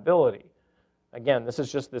reliability. Again, this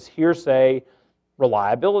is just this hearsay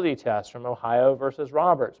reliability test from Ohio versus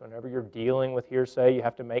Roberts. Whenever you're dealing with hearsay, you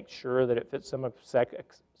have to make sure that it fits some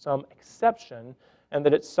exception and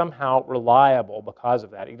that it's somehow reliable because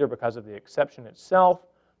of that, either because of the exception itself,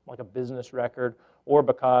 like a business record, or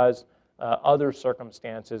because other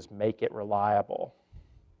circumstances make it reliable.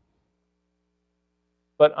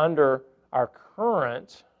 But under our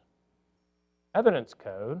current evidence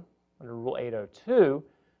code, under Rule 802,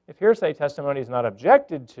 if hearsay testimony is not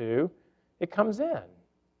objected to, it comes in.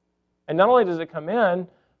 And not only does it come in,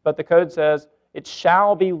 but the code says it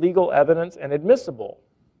shall be legal evidence and admissible.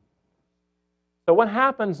 So what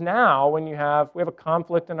happens now when we have a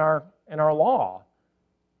conflict in our law?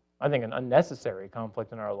 I think an unnecessary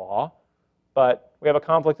conflict in our law, but we have a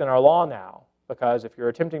conflict in our law now because if you're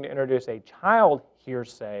attempting to introduce a child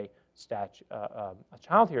hearsay statement,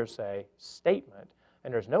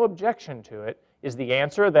 and there's no objection to it, is the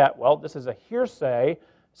answer that, well, this is a hearsay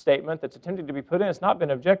statement that's attempting to be put in, it's not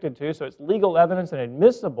been objected to, so it's legal evidence and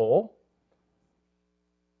admissible?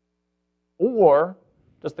 Or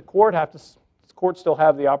does the court still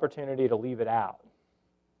have the opportunity to leave it out?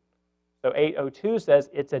 So 802 says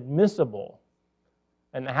it's admissible.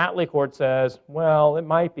 And the Hatley court says, well, it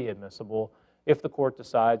might be admissible if the court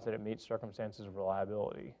decides that it meets circumstances of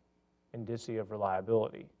reliability, indicia of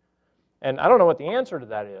reliability. And I don't know what the answer to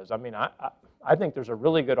that is. I mean, I think there's a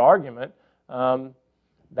really good argument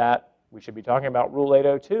that we should be talking about Rule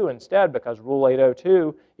 802 instead, because Rule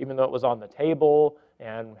 802, even though it was on the table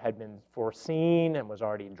and had been foreseen and was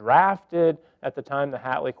already drafted at the time the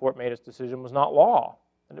Hatley court made its decision, was not law.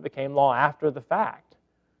 And it became law after the fact.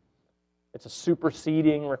 It's a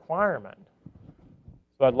superseding requirement.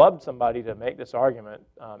 So I'd love somebody to make this argument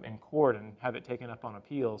in court and have it taken up on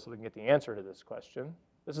appeal so we can get the answer to this question.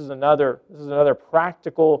 This is another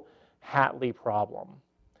practical Hatley problem.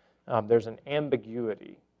 There's an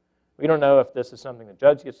ambiguity. We don't know if this is something the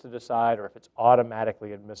judge gets to decide or if it's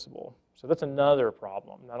automatically admissible. So that's another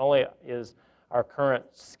problem. Not only is our current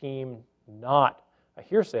scheme not a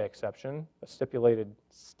hearsay exception, a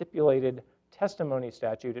stipulated testimony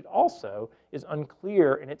statute, it also is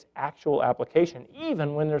unclear in its actual application,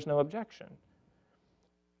 even when there's no objection.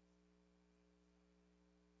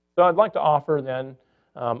 So I'd like to offer then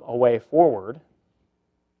a way forward,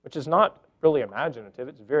 which is not really imaginative,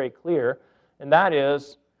 it's very clear, and that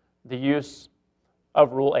is the use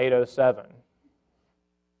of Rule 807,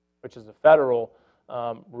 which is a federal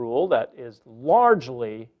rule that is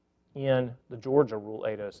largely in the Georgia Rule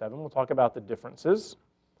 807. We'll talk about the differences.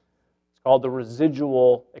 It's called the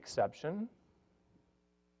residual exception.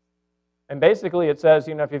 And basically it says,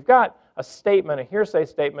 if you've got a statement, a hearsay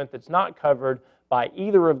statement that's not covered by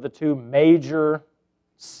either of the two major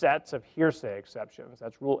sets of hearsay exceptions,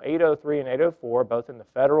 that's Rule 803 and 804, both in the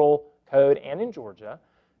federal code and in Georgia,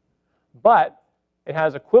 but it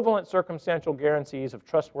has equivalent circumstantial guarantees of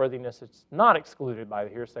trustworthiness. It's not excluded by the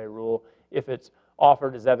hearsay rule if it's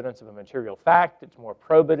offered as evidence of a material fact, it's more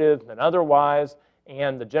probative than otherwise,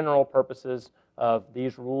 and the general purposes of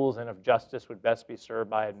these rules and of justice would best be served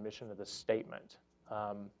by admission of the statement.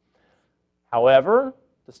 However,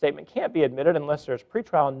 the statement can't be admitted unless there's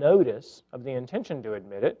pretrial notice of the intention to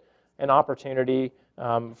admit it, an opportunity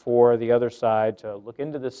for the other side to look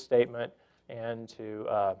into this statement and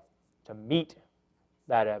to meet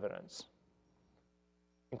that evidence,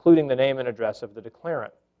 including the name and address of the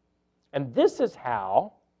declarant. And this is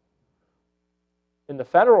how, in the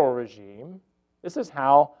federal regime, this is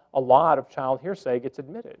how a lot of child hearsay gets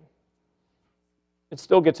admitted. It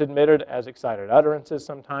still gets admitted as excited utterances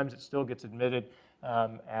sometimes. It still gets admitted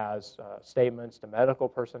as statements to medical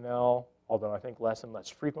personnel, although I think less and less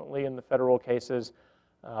frequently in the federal cases.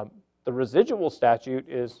 The residual statute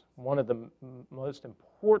is one of the most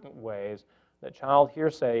important ways that child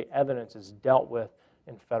hearsay evidence is dealt with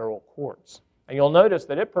in federal courts. And you'll notice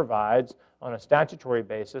that it provides, on a statutory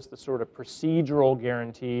basis, the sort of procedural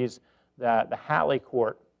guarantees that the Hatley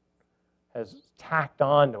court has tacked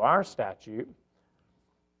on to our statute,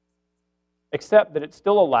 except that it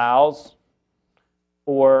still allows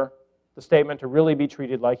for the statement to really be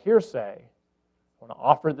treated like hearsay. I want to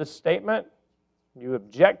offer this statement, you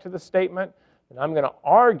object to the statement, and I'm going to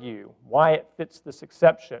argue why it fits this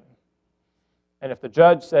exception. And if the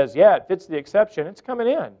judge says, yeah, it fits the exception, it's coming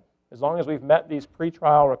in, as long as we've met these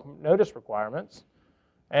pretrial notice requirements.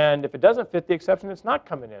 And if it doesn't fit the exception, it's not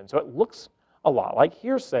coming in. So it looks a lot like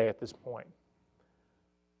hearsay at this point.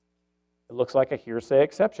 It looks like a hearsay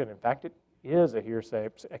exception. In fact, it is a hearsay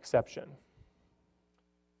exception.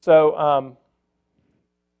 So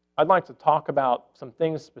I'd like to talk about some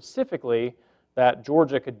things specifically that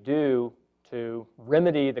Georgia could do to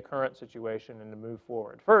remedy the current situation and to move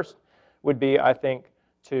forward. First would be, I think,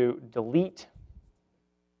 to delete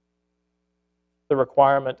the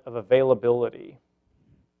requirement of availability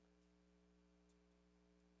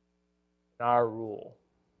in our rule.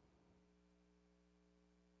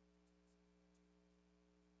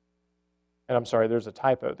 And I'm sorry, there's a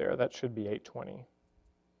typo there. That should be 820.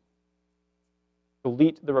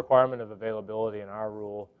 Delete the requirement of availability in our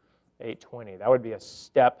rule 820. That would be a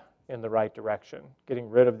step in the right direction, getting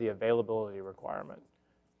rid of the availability requirement.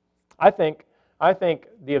 I think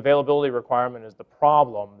the availability requirement is the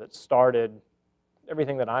problem that started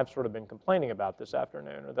everything that I've sort of been complaining about this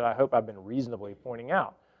afternoon, or that I hope I've been reasonably pointing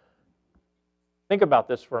out. Think about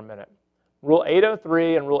this for a minute. Rule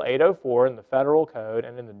 803 and Rule 804 in the federal code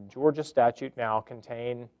and in the Georgia statute now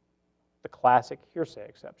contain the classic hearsay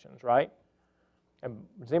exceptions, right? And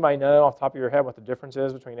does anybody know off the top of your head what the difference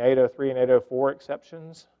is between 803 and 804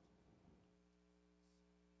 exceptions?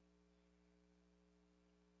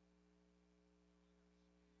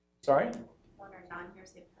 Sorry? One are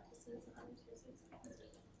non-hearsay purposes and others hearsay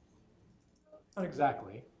purposes. Not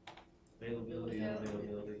exactly. Availability and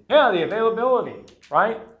availability. Yeah, the availability,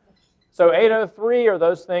 right? So 803 are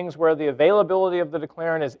those things where the availability of the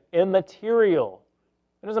declarant is immaterial.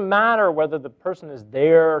 It doesn't matter whether the person is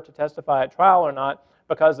there to testify at trial or not,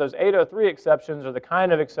 because those 803 exceptions are the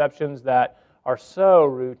kind of exceptions that are so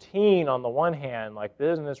routine on the one hand, like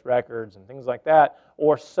business records and things like that,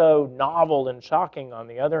 or so novel and shocking on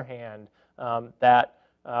the other hand, that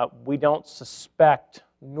we don't suspect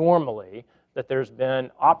normally that there's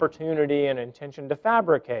been opportunity and intention to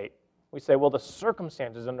fabricate. We say, well, the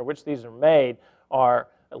circumstances under which these are made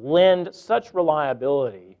lend such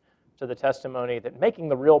reliability to the testimony that making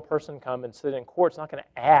the real person come and sit in court is not going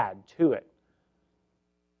to add to it.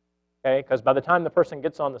 Okay? Because by the time the person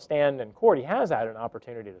gets on the stand in court, he has had an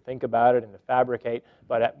opportunity to think about it and to fabricate.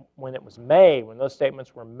 But when it was made, when those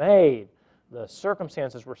statements were made, the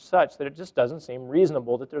circumstances were such that it just doesn't seem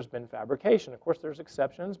reasonable that there's been fabrication. Of course, there's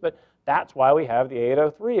exceptions, but that's why we have the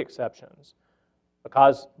 803 exceptions,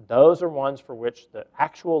 because those are ones for which the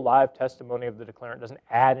actual live testimony of the declarant doesn't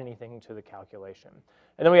add anything to the calculation.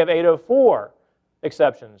 And then we have 804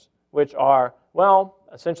 exceptions, which are, well,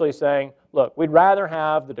 essentially saying, look, we'd rather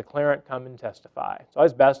have the declarant come and testify. It's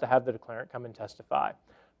always best to have the declarant come and testify.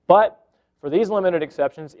 But for these limited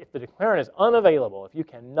exceptions, if the declarant is unavailable, if you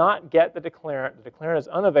cannot get the declarant is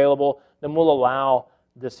unavailable, then we'll allow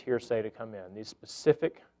this hearsay to come in, these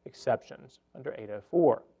specific exceptions under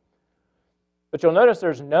 804. But you'll notice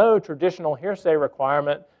there's no traditional hearsay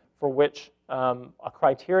requirement for which a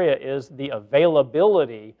criteria is the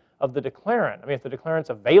availability of the declarant. I mean, if the declarant's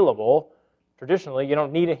available, traditionally you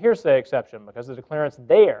don't need a hearsay exception because the declarant's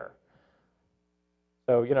there.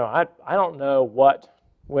 So, you know, I don't know what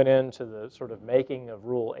went into the sort of making of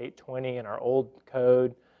Rule 820 in our old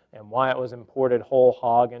code and why it was imported whole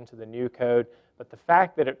hog into the new code, but the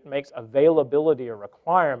fact that it makes availability a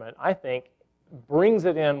requirement, I think, brings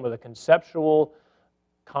it in with a conceptual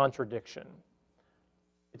contradiction.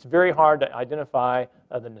 It's very hard to identify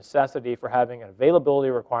the necessity for having an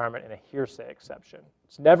availability requirement in a hearsay exception.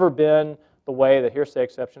 It's never been the way that hearsay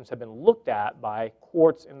exceptions have been looked at by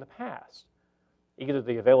courts in the past. Either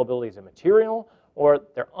the availability is immaterial or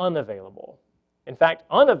they're unavailable. In fact,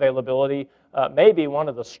 unavailability may be one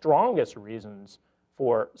of the strongest reasons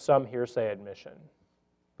for some hearsay admission,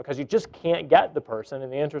 because you just can't get the person, in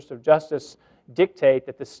the interest of justice, dictate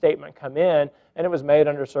that this statement come in, and it was made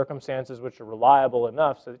under circumstances which are reliable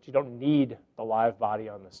enough so that you don't need the live body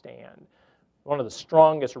on the stand. One of the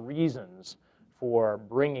strongest reasons for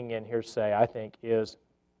bringing in hearsay, I think, is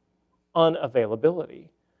unavailability.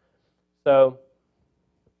 So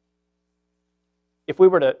if we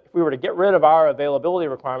were to get rid of our availability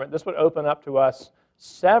requirement, this would open up to us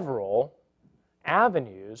several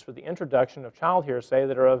avenues for the introduction of child hearsay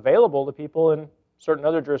that are available to people in certain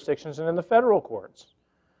other jurisdictions and in the federal courts.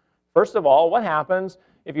 First of all, what happens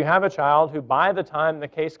if you have a child who, by the time the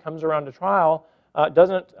case comes around to trial,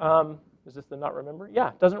 doesn't, is this the not remember?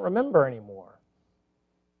 Yeah, doesn't remember anymore.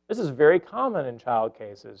 This is very common in child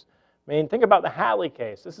cases. I mean, think about the Hatley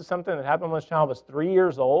case. This is something that happened when this child was 3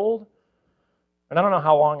 years old. And I don't know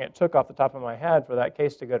how long it took off the top of my head for that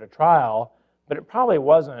case to go to trial, but it probably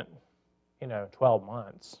wasn't, 12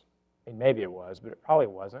 months. I mean, maybe it was, but it probably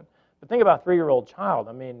wasn't. But think about a 3-year-old child.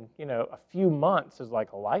 I mean, a few months is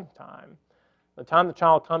like a lifetime. By the time the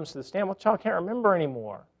child comes to the stand, well, the child can't remember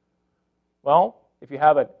anymore. Well, if you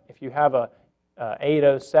have a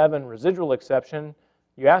 807 residual exception,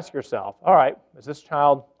 you ask yourself, all right, is this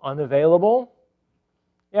child unavailable?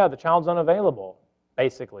 Yeah, the child's unavailable,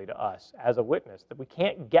 basically, to us as a witness, that we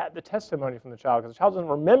can't get the testimony from the child because the child doesn't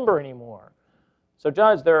remember anymore. So,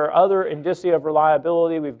 Judge, there are other indicia of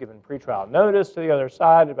reliability. We've given pretrial notice to the other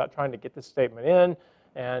side about trying to get this statement in,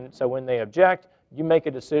 and so when they object, you make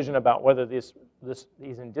a decision about whether these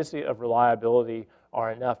indicia of reliability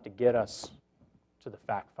are enough to get us to the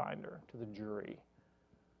fact finder, to the jury,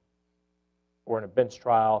 or in a bench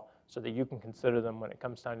trial so that you can consider them when it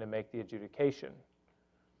comes time to make the adjudication.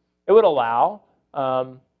 It would allow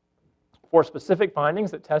for specific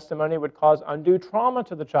findings that testimony would cause undue trauma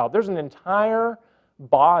to the child. There's an entire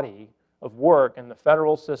body of work in the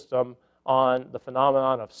federal system on the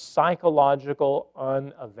phenomenon of psychological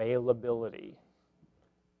unavailability,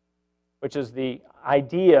 which is the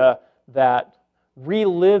idea that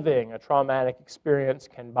reliving a traumatic experience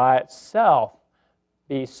can by itself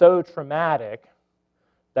be so traumatic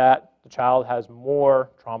that the child has more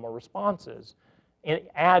trauma responses. And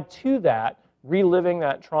add to that, reliving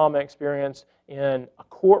that trauma experience in a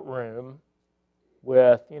courtroom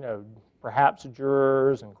with, perhaps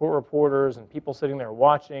jurors and court reporters and people sitting there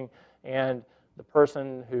watching, and the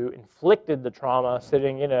person who inflicted the trauma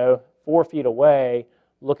sitting, 4 feet away,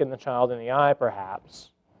 looking the child in the eye,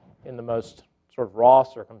 perhaps, in the most sort of raw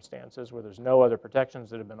circumstances where there's no other protections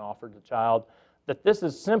that have been offered to the child, that this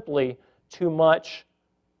is simply too much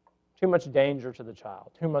danger to the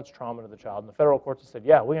child, too much trauma to the child. And the federal courts have said,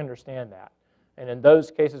 yeah, we understand that. And in those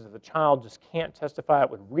cases, if the child just can't testify, it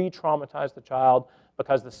would re-traumatize the child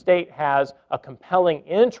because the state has a compelling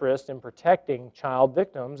interest in protecting child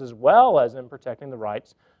victims as well as in protecting the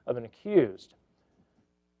rights of an accused.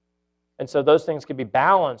 And so those things can be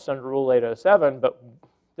balanced under Rule 807, but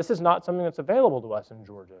this is not something that's available to us in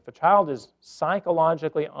Georgia. If a child is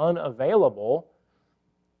psychologically unavailable,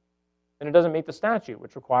 then it doesn't meet the statute,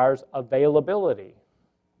 which requires availability.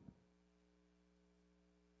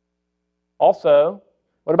 Also,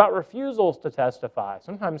 what about refusals to testify?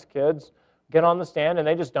 Sometimes kids get on the stand and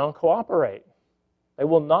they just don't cooperate. They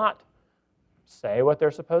will not say what they're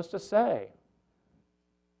supposed to say.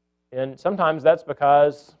 And sometimes that's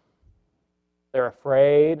because they're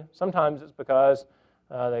afraid. Sometimes it's because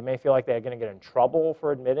they may feel like they're going to get in trouble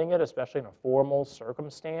for admitting it, especially in a formal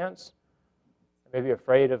circumstance. They may be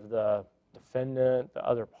afraid of the defendant, the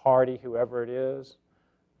other party, whoever it is.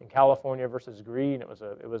 In California versus Green, it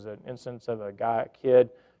was an instance of a kid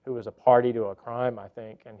who was a party to a crime, I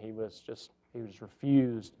think, and he was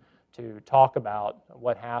refused to talk about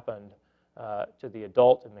what happened to the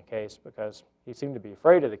adult in the case because he seemed to be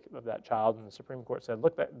afraid of that child. And the Supreme Court said,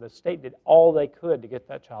 look, the state did all they could to get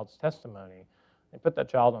that child's testimony. They put that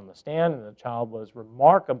child on the stand, and the child was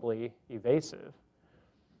remarkably evasive.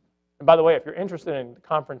 And by the way, if you're interested in the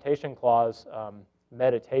Confrontation Clause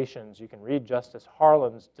meditations, you can read Justice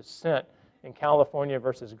Harlan's dissent in California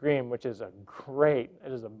versus Green, which is a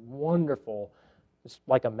wonderful, it's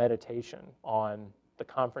like a meditation on the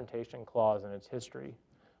Confrontation Clause and its history.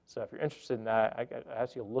 So if you're interested in that, I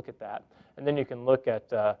ask you to look at that. And then you can look at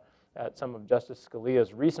some of Justice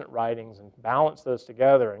Scalia's recent writings and balance those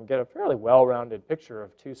together and get a fairly well-rounded picture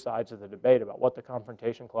of two sides of the debate about what the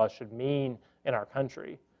Confrontation Clause should mean in our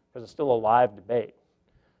country, because it's still a live debate,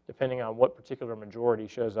 depending on what particular majority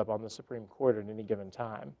shows up on the Supreme Court at any given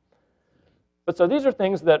time. But so these are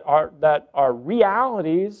things that are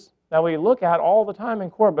realities that we look at all the time in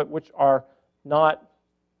court, but which are not,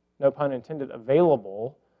 no pun intended,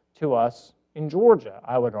 available to us in Georgia,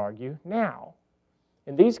 I would argue, now.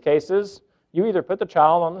 In these cases, you either put the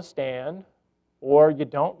child on the stand or you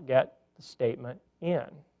don't get the statement in.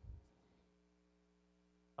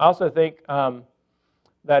 I also think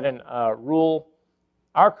that in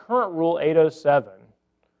our current Rule 807,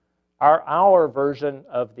 our version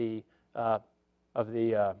of the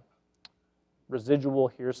residual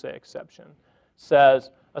hearsay exception says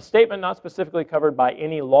a statement not specifically covered by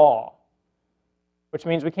any law, which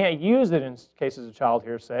means we can't use it in cases of child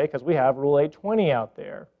hearsay because we have Rule 820 out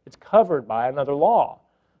there. It's covered by another law.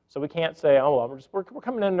 So we can't say, oh, well, we're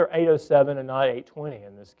coming under 807 and not 820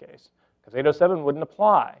 in this case, because 807 wouldn't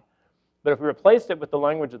apply. But if we replaced it with the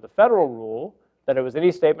language of the federal rule, that it was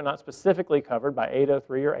any statement not specifically covered by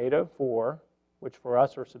 803 or 804, which for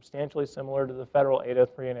us are substantially similar to the federal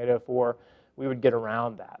 803 and 804, we would get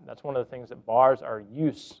around that. That's one of the things that bars our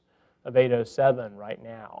use of 807 right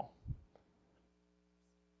now.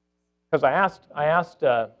 Because I asked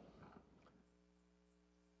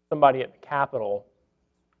somebody at the Capitol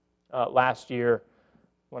last year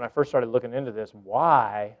when I first started looking into this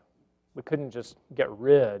why we couldn't just get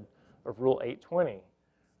rid of Rule 820.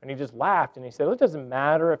 And he just laughed and he said, well, it doesn't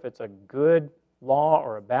matter if it's a good law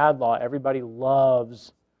or a bad law, everybody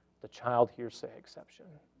loves the child hearsay exception.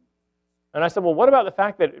 And I said, well, what about the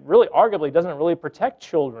fact that it really arguably doesn't really protect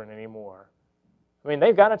children anymore? I mean,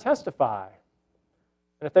 they've got to testify.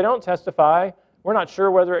 And if they don't testify, we're not sure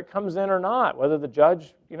whether it comes in or not, whether the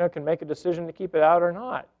judge, can make a decision to keep it out or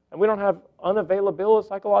not. And we don't have unavailability,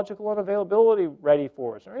 psychological unavailability ready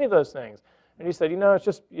for us or any of those things. And he said, it's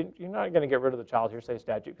just, you're not going to get rid of the child hearsay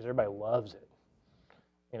statute because everybody loves it.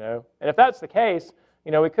 And if that's the case,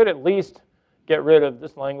 we could at least get rid of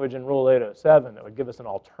this language in Rule 807 that would give us an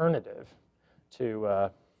alternative to,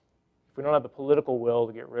 if we don't have the political will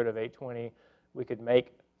to get rid of 820, we could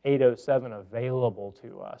make 807 available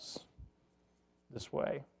to us this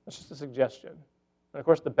way. That's just a suggestion. And of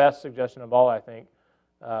course, the best suggestion of all, I think,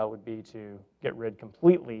 would be to get rid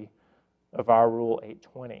completely of our Rule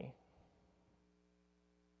 820.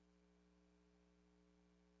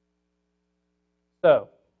 So,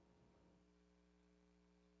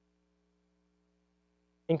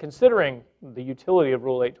 in considering the utility of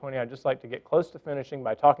Rule 820, I'd just like to get close to finishing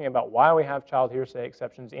by talking about why we have child hearsay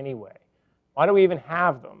exceptions anyway. Why do we even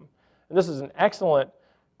have them? And this is an excellent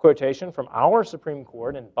quotation from our Supreme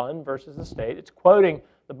Court in Bunn versus the state. It's quoting,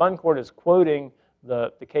 the Bunn court is quoting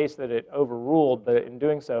the case that it overruled, but in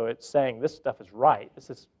doing so, it's saying this stuff is right. This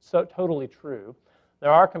is so totally true.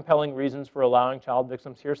 There are compelling reasons for allowing child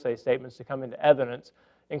victims' hearsay statements to come into evidence,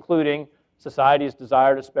 including society's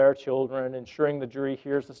desire to spare children, ensuring the jury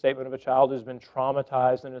hears the statement of a child who's been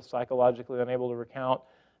traumatized and is psychologically unable to recount,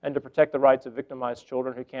 and to protect the rights of victimized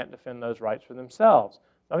children who can't defend those rights for themselves.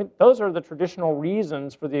 I mean, those are the traditional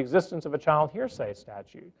reasons for the existence of a child hearsay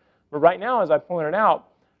statute. But right now, as I pointed out,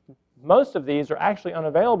 most of these are actually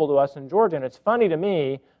unavailable to us in Georgia, and it's funny to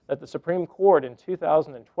me that the Supreme Court in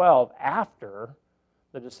 2012, after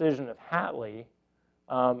the decision of Hatley,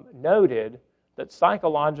 noted that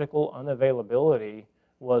psychological unavailability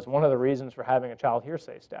was one of the reasons for having a child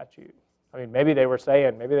hearsay statute. I mean, maybe they were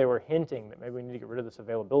saying, maybe they were hinting that maybe we need to get rid of this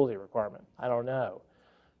availability requirement. I don't know.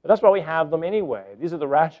 But that's why we have them anyway. These are the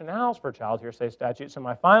rationales for child hearsay statutes. So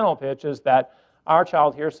my final pitch is that our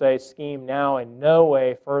child hearsay scheme now in no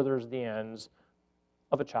way furthers the ends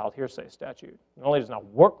of a child hearsay statute. Not only does it not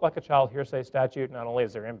work like a child hearsay statute, not only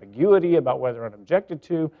is there ambiguity about whether an objected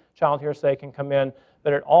to child hearsay can come in,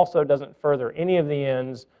 but it also doesn't further any of the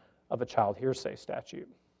ends of a child hearsay statute.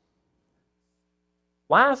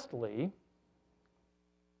 Lastly,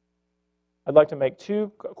 I'd like to make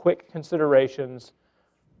two quick considerations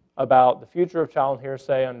about the future of child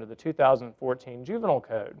hearsay under the 2014 Juvenile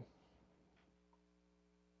Code.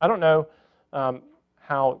 I don't know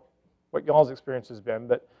what y'all's experience has been,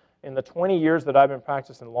 but in the 20 years that I've been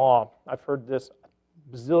practicing law, I've heard this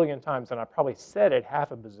a bazillion times, and I probably said it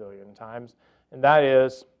half a bazillion times, and that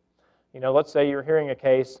is, let's say you're hearing a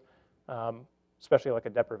case, especially like a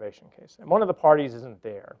deprivation case, and one of the parties isn't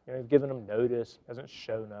there. You've given them notice, hasn't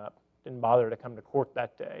shown up, didn't bother to come to court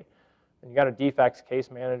that day, and you got a defects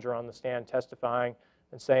case manager on the stand testifying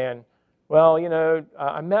and saying, well,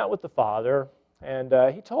 I met with the father, and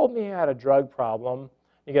he told me he had a drug problem.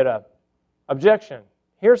 You get a objection,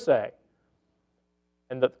 hearsay.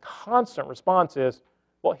 And the constant response is,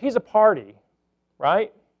 well, he's a party,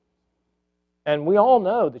 right? And we all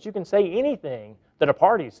know that you can say anything that a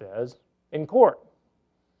party says in court.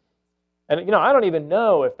 And I don't even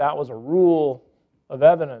know if that was a rule of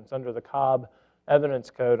evidence under the Cobb Evidence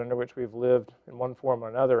Code, under which we've lived in one form or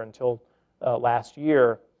another until last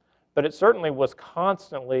year. But it certainly was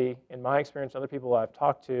constantly, in my experience, other people I've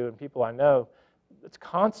talked to and people I know, it's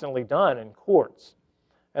constantly done in courts.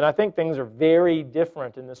 And I think things are very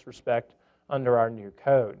different in this respect under our new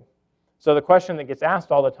code. So the question that gets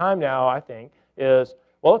asked all the time now, I think, is,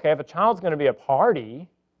 well, okay, if a child's going to be a party,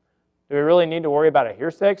 do we really need to worry about a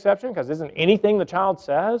hearsay exception? Because isn't anything the child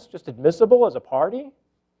says just admissible as a party?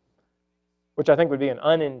 Which I think would be an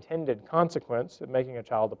unintended consequence of making a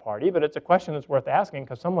child a party, but it's a question that's worth asking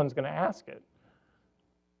because someone's going to ask it.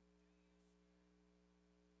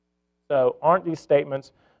 So aren't these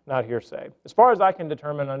statements not hearsay? As far as I can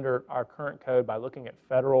determine under our current code by looking at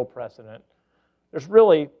federal precedent, there's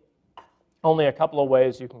really only a couple of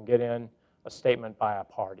ways you can get in a statement by a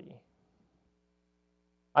party.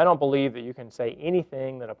 I don't believe that you can say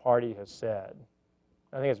anything that a party has said.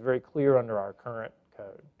 I think it's very clear under our current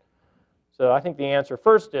code. So I think the answer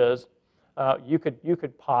first is you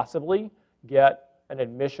could possibly get an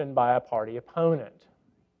admission by a party opponent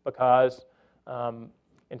because,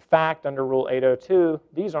 in fact, under Rule 802,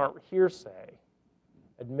 these aren't hearsay.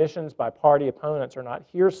 Admissions by party opponents are not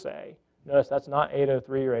hearsay. Notice that's not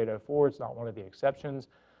 803 or 804. It's not one of the exceptions.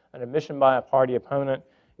 An admission by a party opponent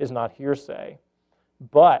is not hearsay.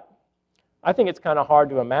 But I think it's kind of hard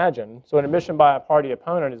to imagine. So an admission by a party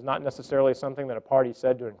opponent is not necessarily something that a party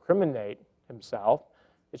said to incriminate himself.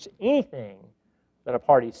 It's anything that a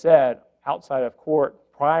party said outside of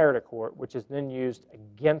court, prior to court, which is then used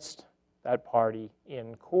against that party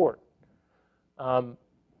in court.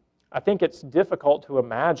 I think it's difficult to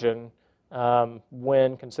imagine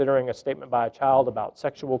when considering a statement by a child about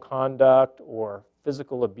sexual conduct or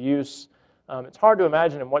physical abuse. It's hard to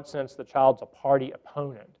imagine in what sense the child's a party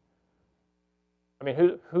opponent. I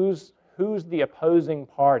mean, who's the opposing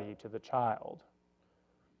party to the child?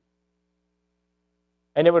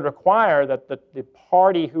 And it would require that the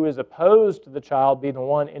party who is opposed to the child be the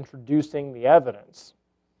one introducing the evidence.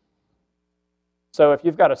 So if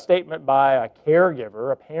you've got a statement by a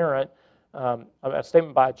caregiver, a parent, a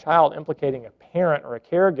statement by a child implicating a parent or a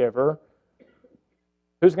caregiver,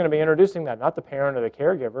 who's going to be introducing that? Not the parent or the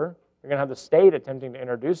caregiver. You're going to have the state attempting to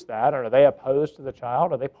introduce that. And are they opposed to the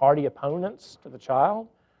child? Are they party opponents to the child?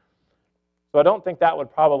 So I don't think that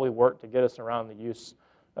would probably work to get us around the use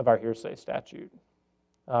of our hearsay statute.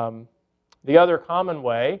 The other common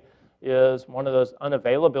way is one of those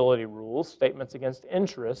unavailability rules, statements against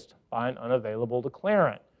interest by an unavailable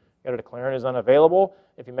declarant. You got a declarant is unavailable.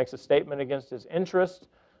 If he makes a statement against his interest,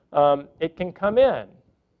 it can come in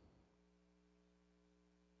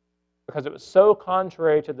because it was so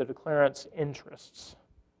contrary to the declarant's interests.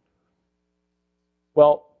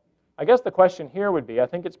 Well, I guess the question here would be, I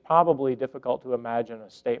think it's probably difficult to imagine a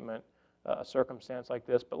statement, a circumstance like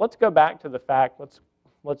this, but let's go back to the fact,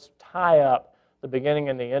 let's tie up the beginning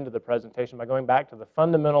and the end of the presentation by going back to the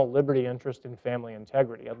fundamental liberty, interest, and family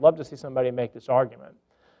integrity. I'd love to see somebody make this argument,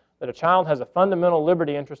 that a child has a fundamental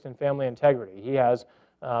liberty, interest, and family integrity. He has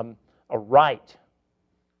a right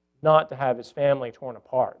not to have his family torn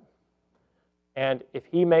apart. And if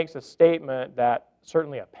he makes a statement that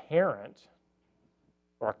certainly a parent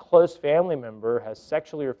or a close family member has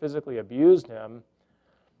sexually or physically abused him,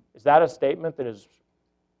 is that a statement that is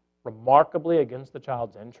remarkably against the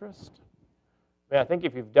child's interest? I mean, I think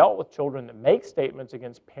if you've dealt with children that make statements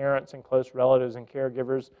against parents and close relatives and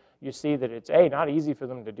caregivers, you see that it's, A, not easy for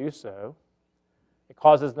them to do so. It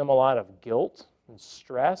causes them a lot of guilt and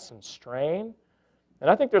stress and strain. And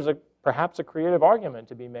I think there's perhaps a creative argument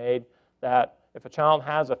to be made that if a child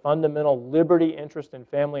has a fundamental liberty, interest, and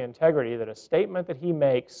family integrity, that a statement that he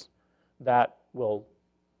makes that will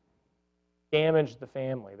damage the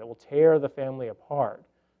family, that will tear the family apart,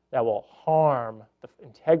 that will harm the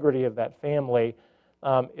integrity of that family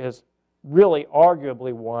is really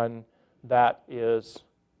arguably one that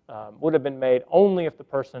would have been made only if the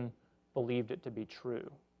person believed it to be true.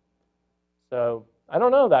 So I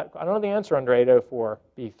don't know the answer under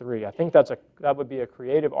 804b3. I think that would be a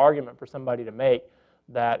creative argument for somebody to make,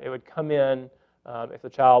 that it would come in if the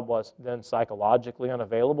child was then psychologically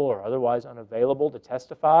unavailable or otherwise unavailable to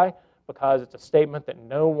testify, because it's a statement that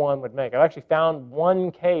no one would make. I've actually found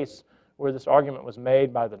one case where this argument was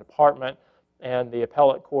made by the department, and the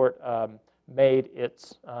appellate court made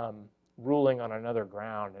its ruling on another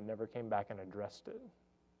ground and never came back and addressed it.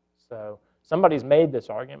 So somebody's made this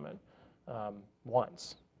argument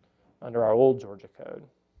once under our old Georgia code.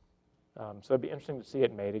 So it'd be interesting to see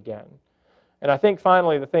it made again. And I think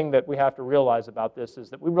finally the thing that we have to realize about this is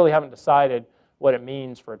that we really haven't decided what it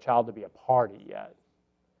means for a child to be a party yet.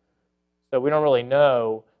 So we don't really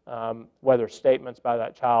know whether statements by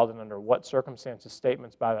that child and under what circumstances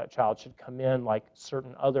statements by that child should come in like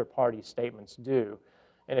certain other party statements do.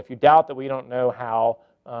 And if you doubt that we don't know how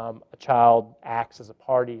a child acts as a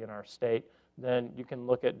party in our state, then you can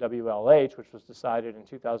look at WLH, which was decided in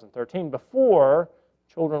 2013 before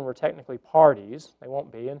children were technically parties. They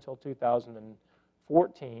won't be until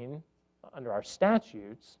 2014 under our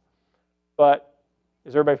statutes. But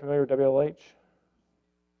is everybody familiar with WLH?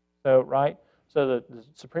 So, right? So the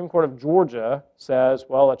Supreme Court of Georgia says,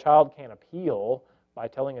 well, a child can't appeal by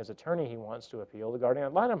telling his attorney he wants to appeal. The guardian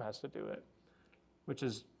ad litem has to do it, which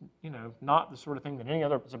is, not the sort of thing that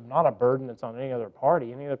it's not a burden that's on any other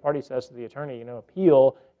party. Any other party says to the attorney,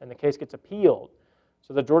 appeal, and the case gets appealed.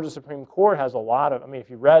 So the Georgia Supreme Court has a lot of, if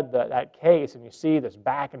you read that case and you see this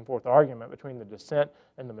back and forth argument between the dissent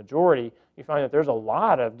and the majority, you find that there's a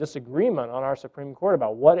lot of disagreement on our Supreme Court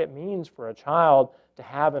about what it means for a child to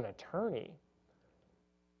have an attorney.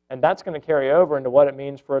 And that's going to carry over into what it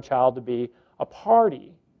means for a child to be a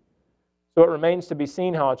party. So it remains to be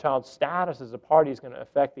seen how a child's status as a party is going to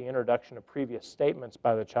affect the introduction of previous statements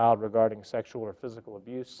by the child regarding sexual or physical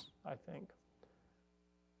abuse, I think.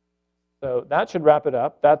 So that should wrap it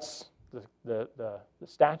up. That's the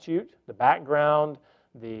statute, the background,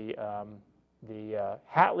 the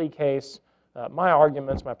Hatley case, my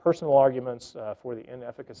arguments, my personal arguments for the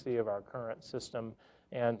inefficacy of our current system,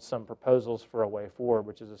 and some proposals for a way forward,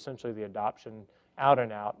 which is essentially the adoption out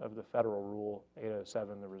and out of the federal rule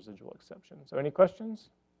 807, the residual exception. So any questions?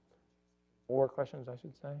 More questions, I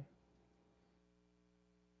should say.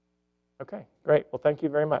 Okay, great. Well, thank you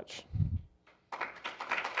very much.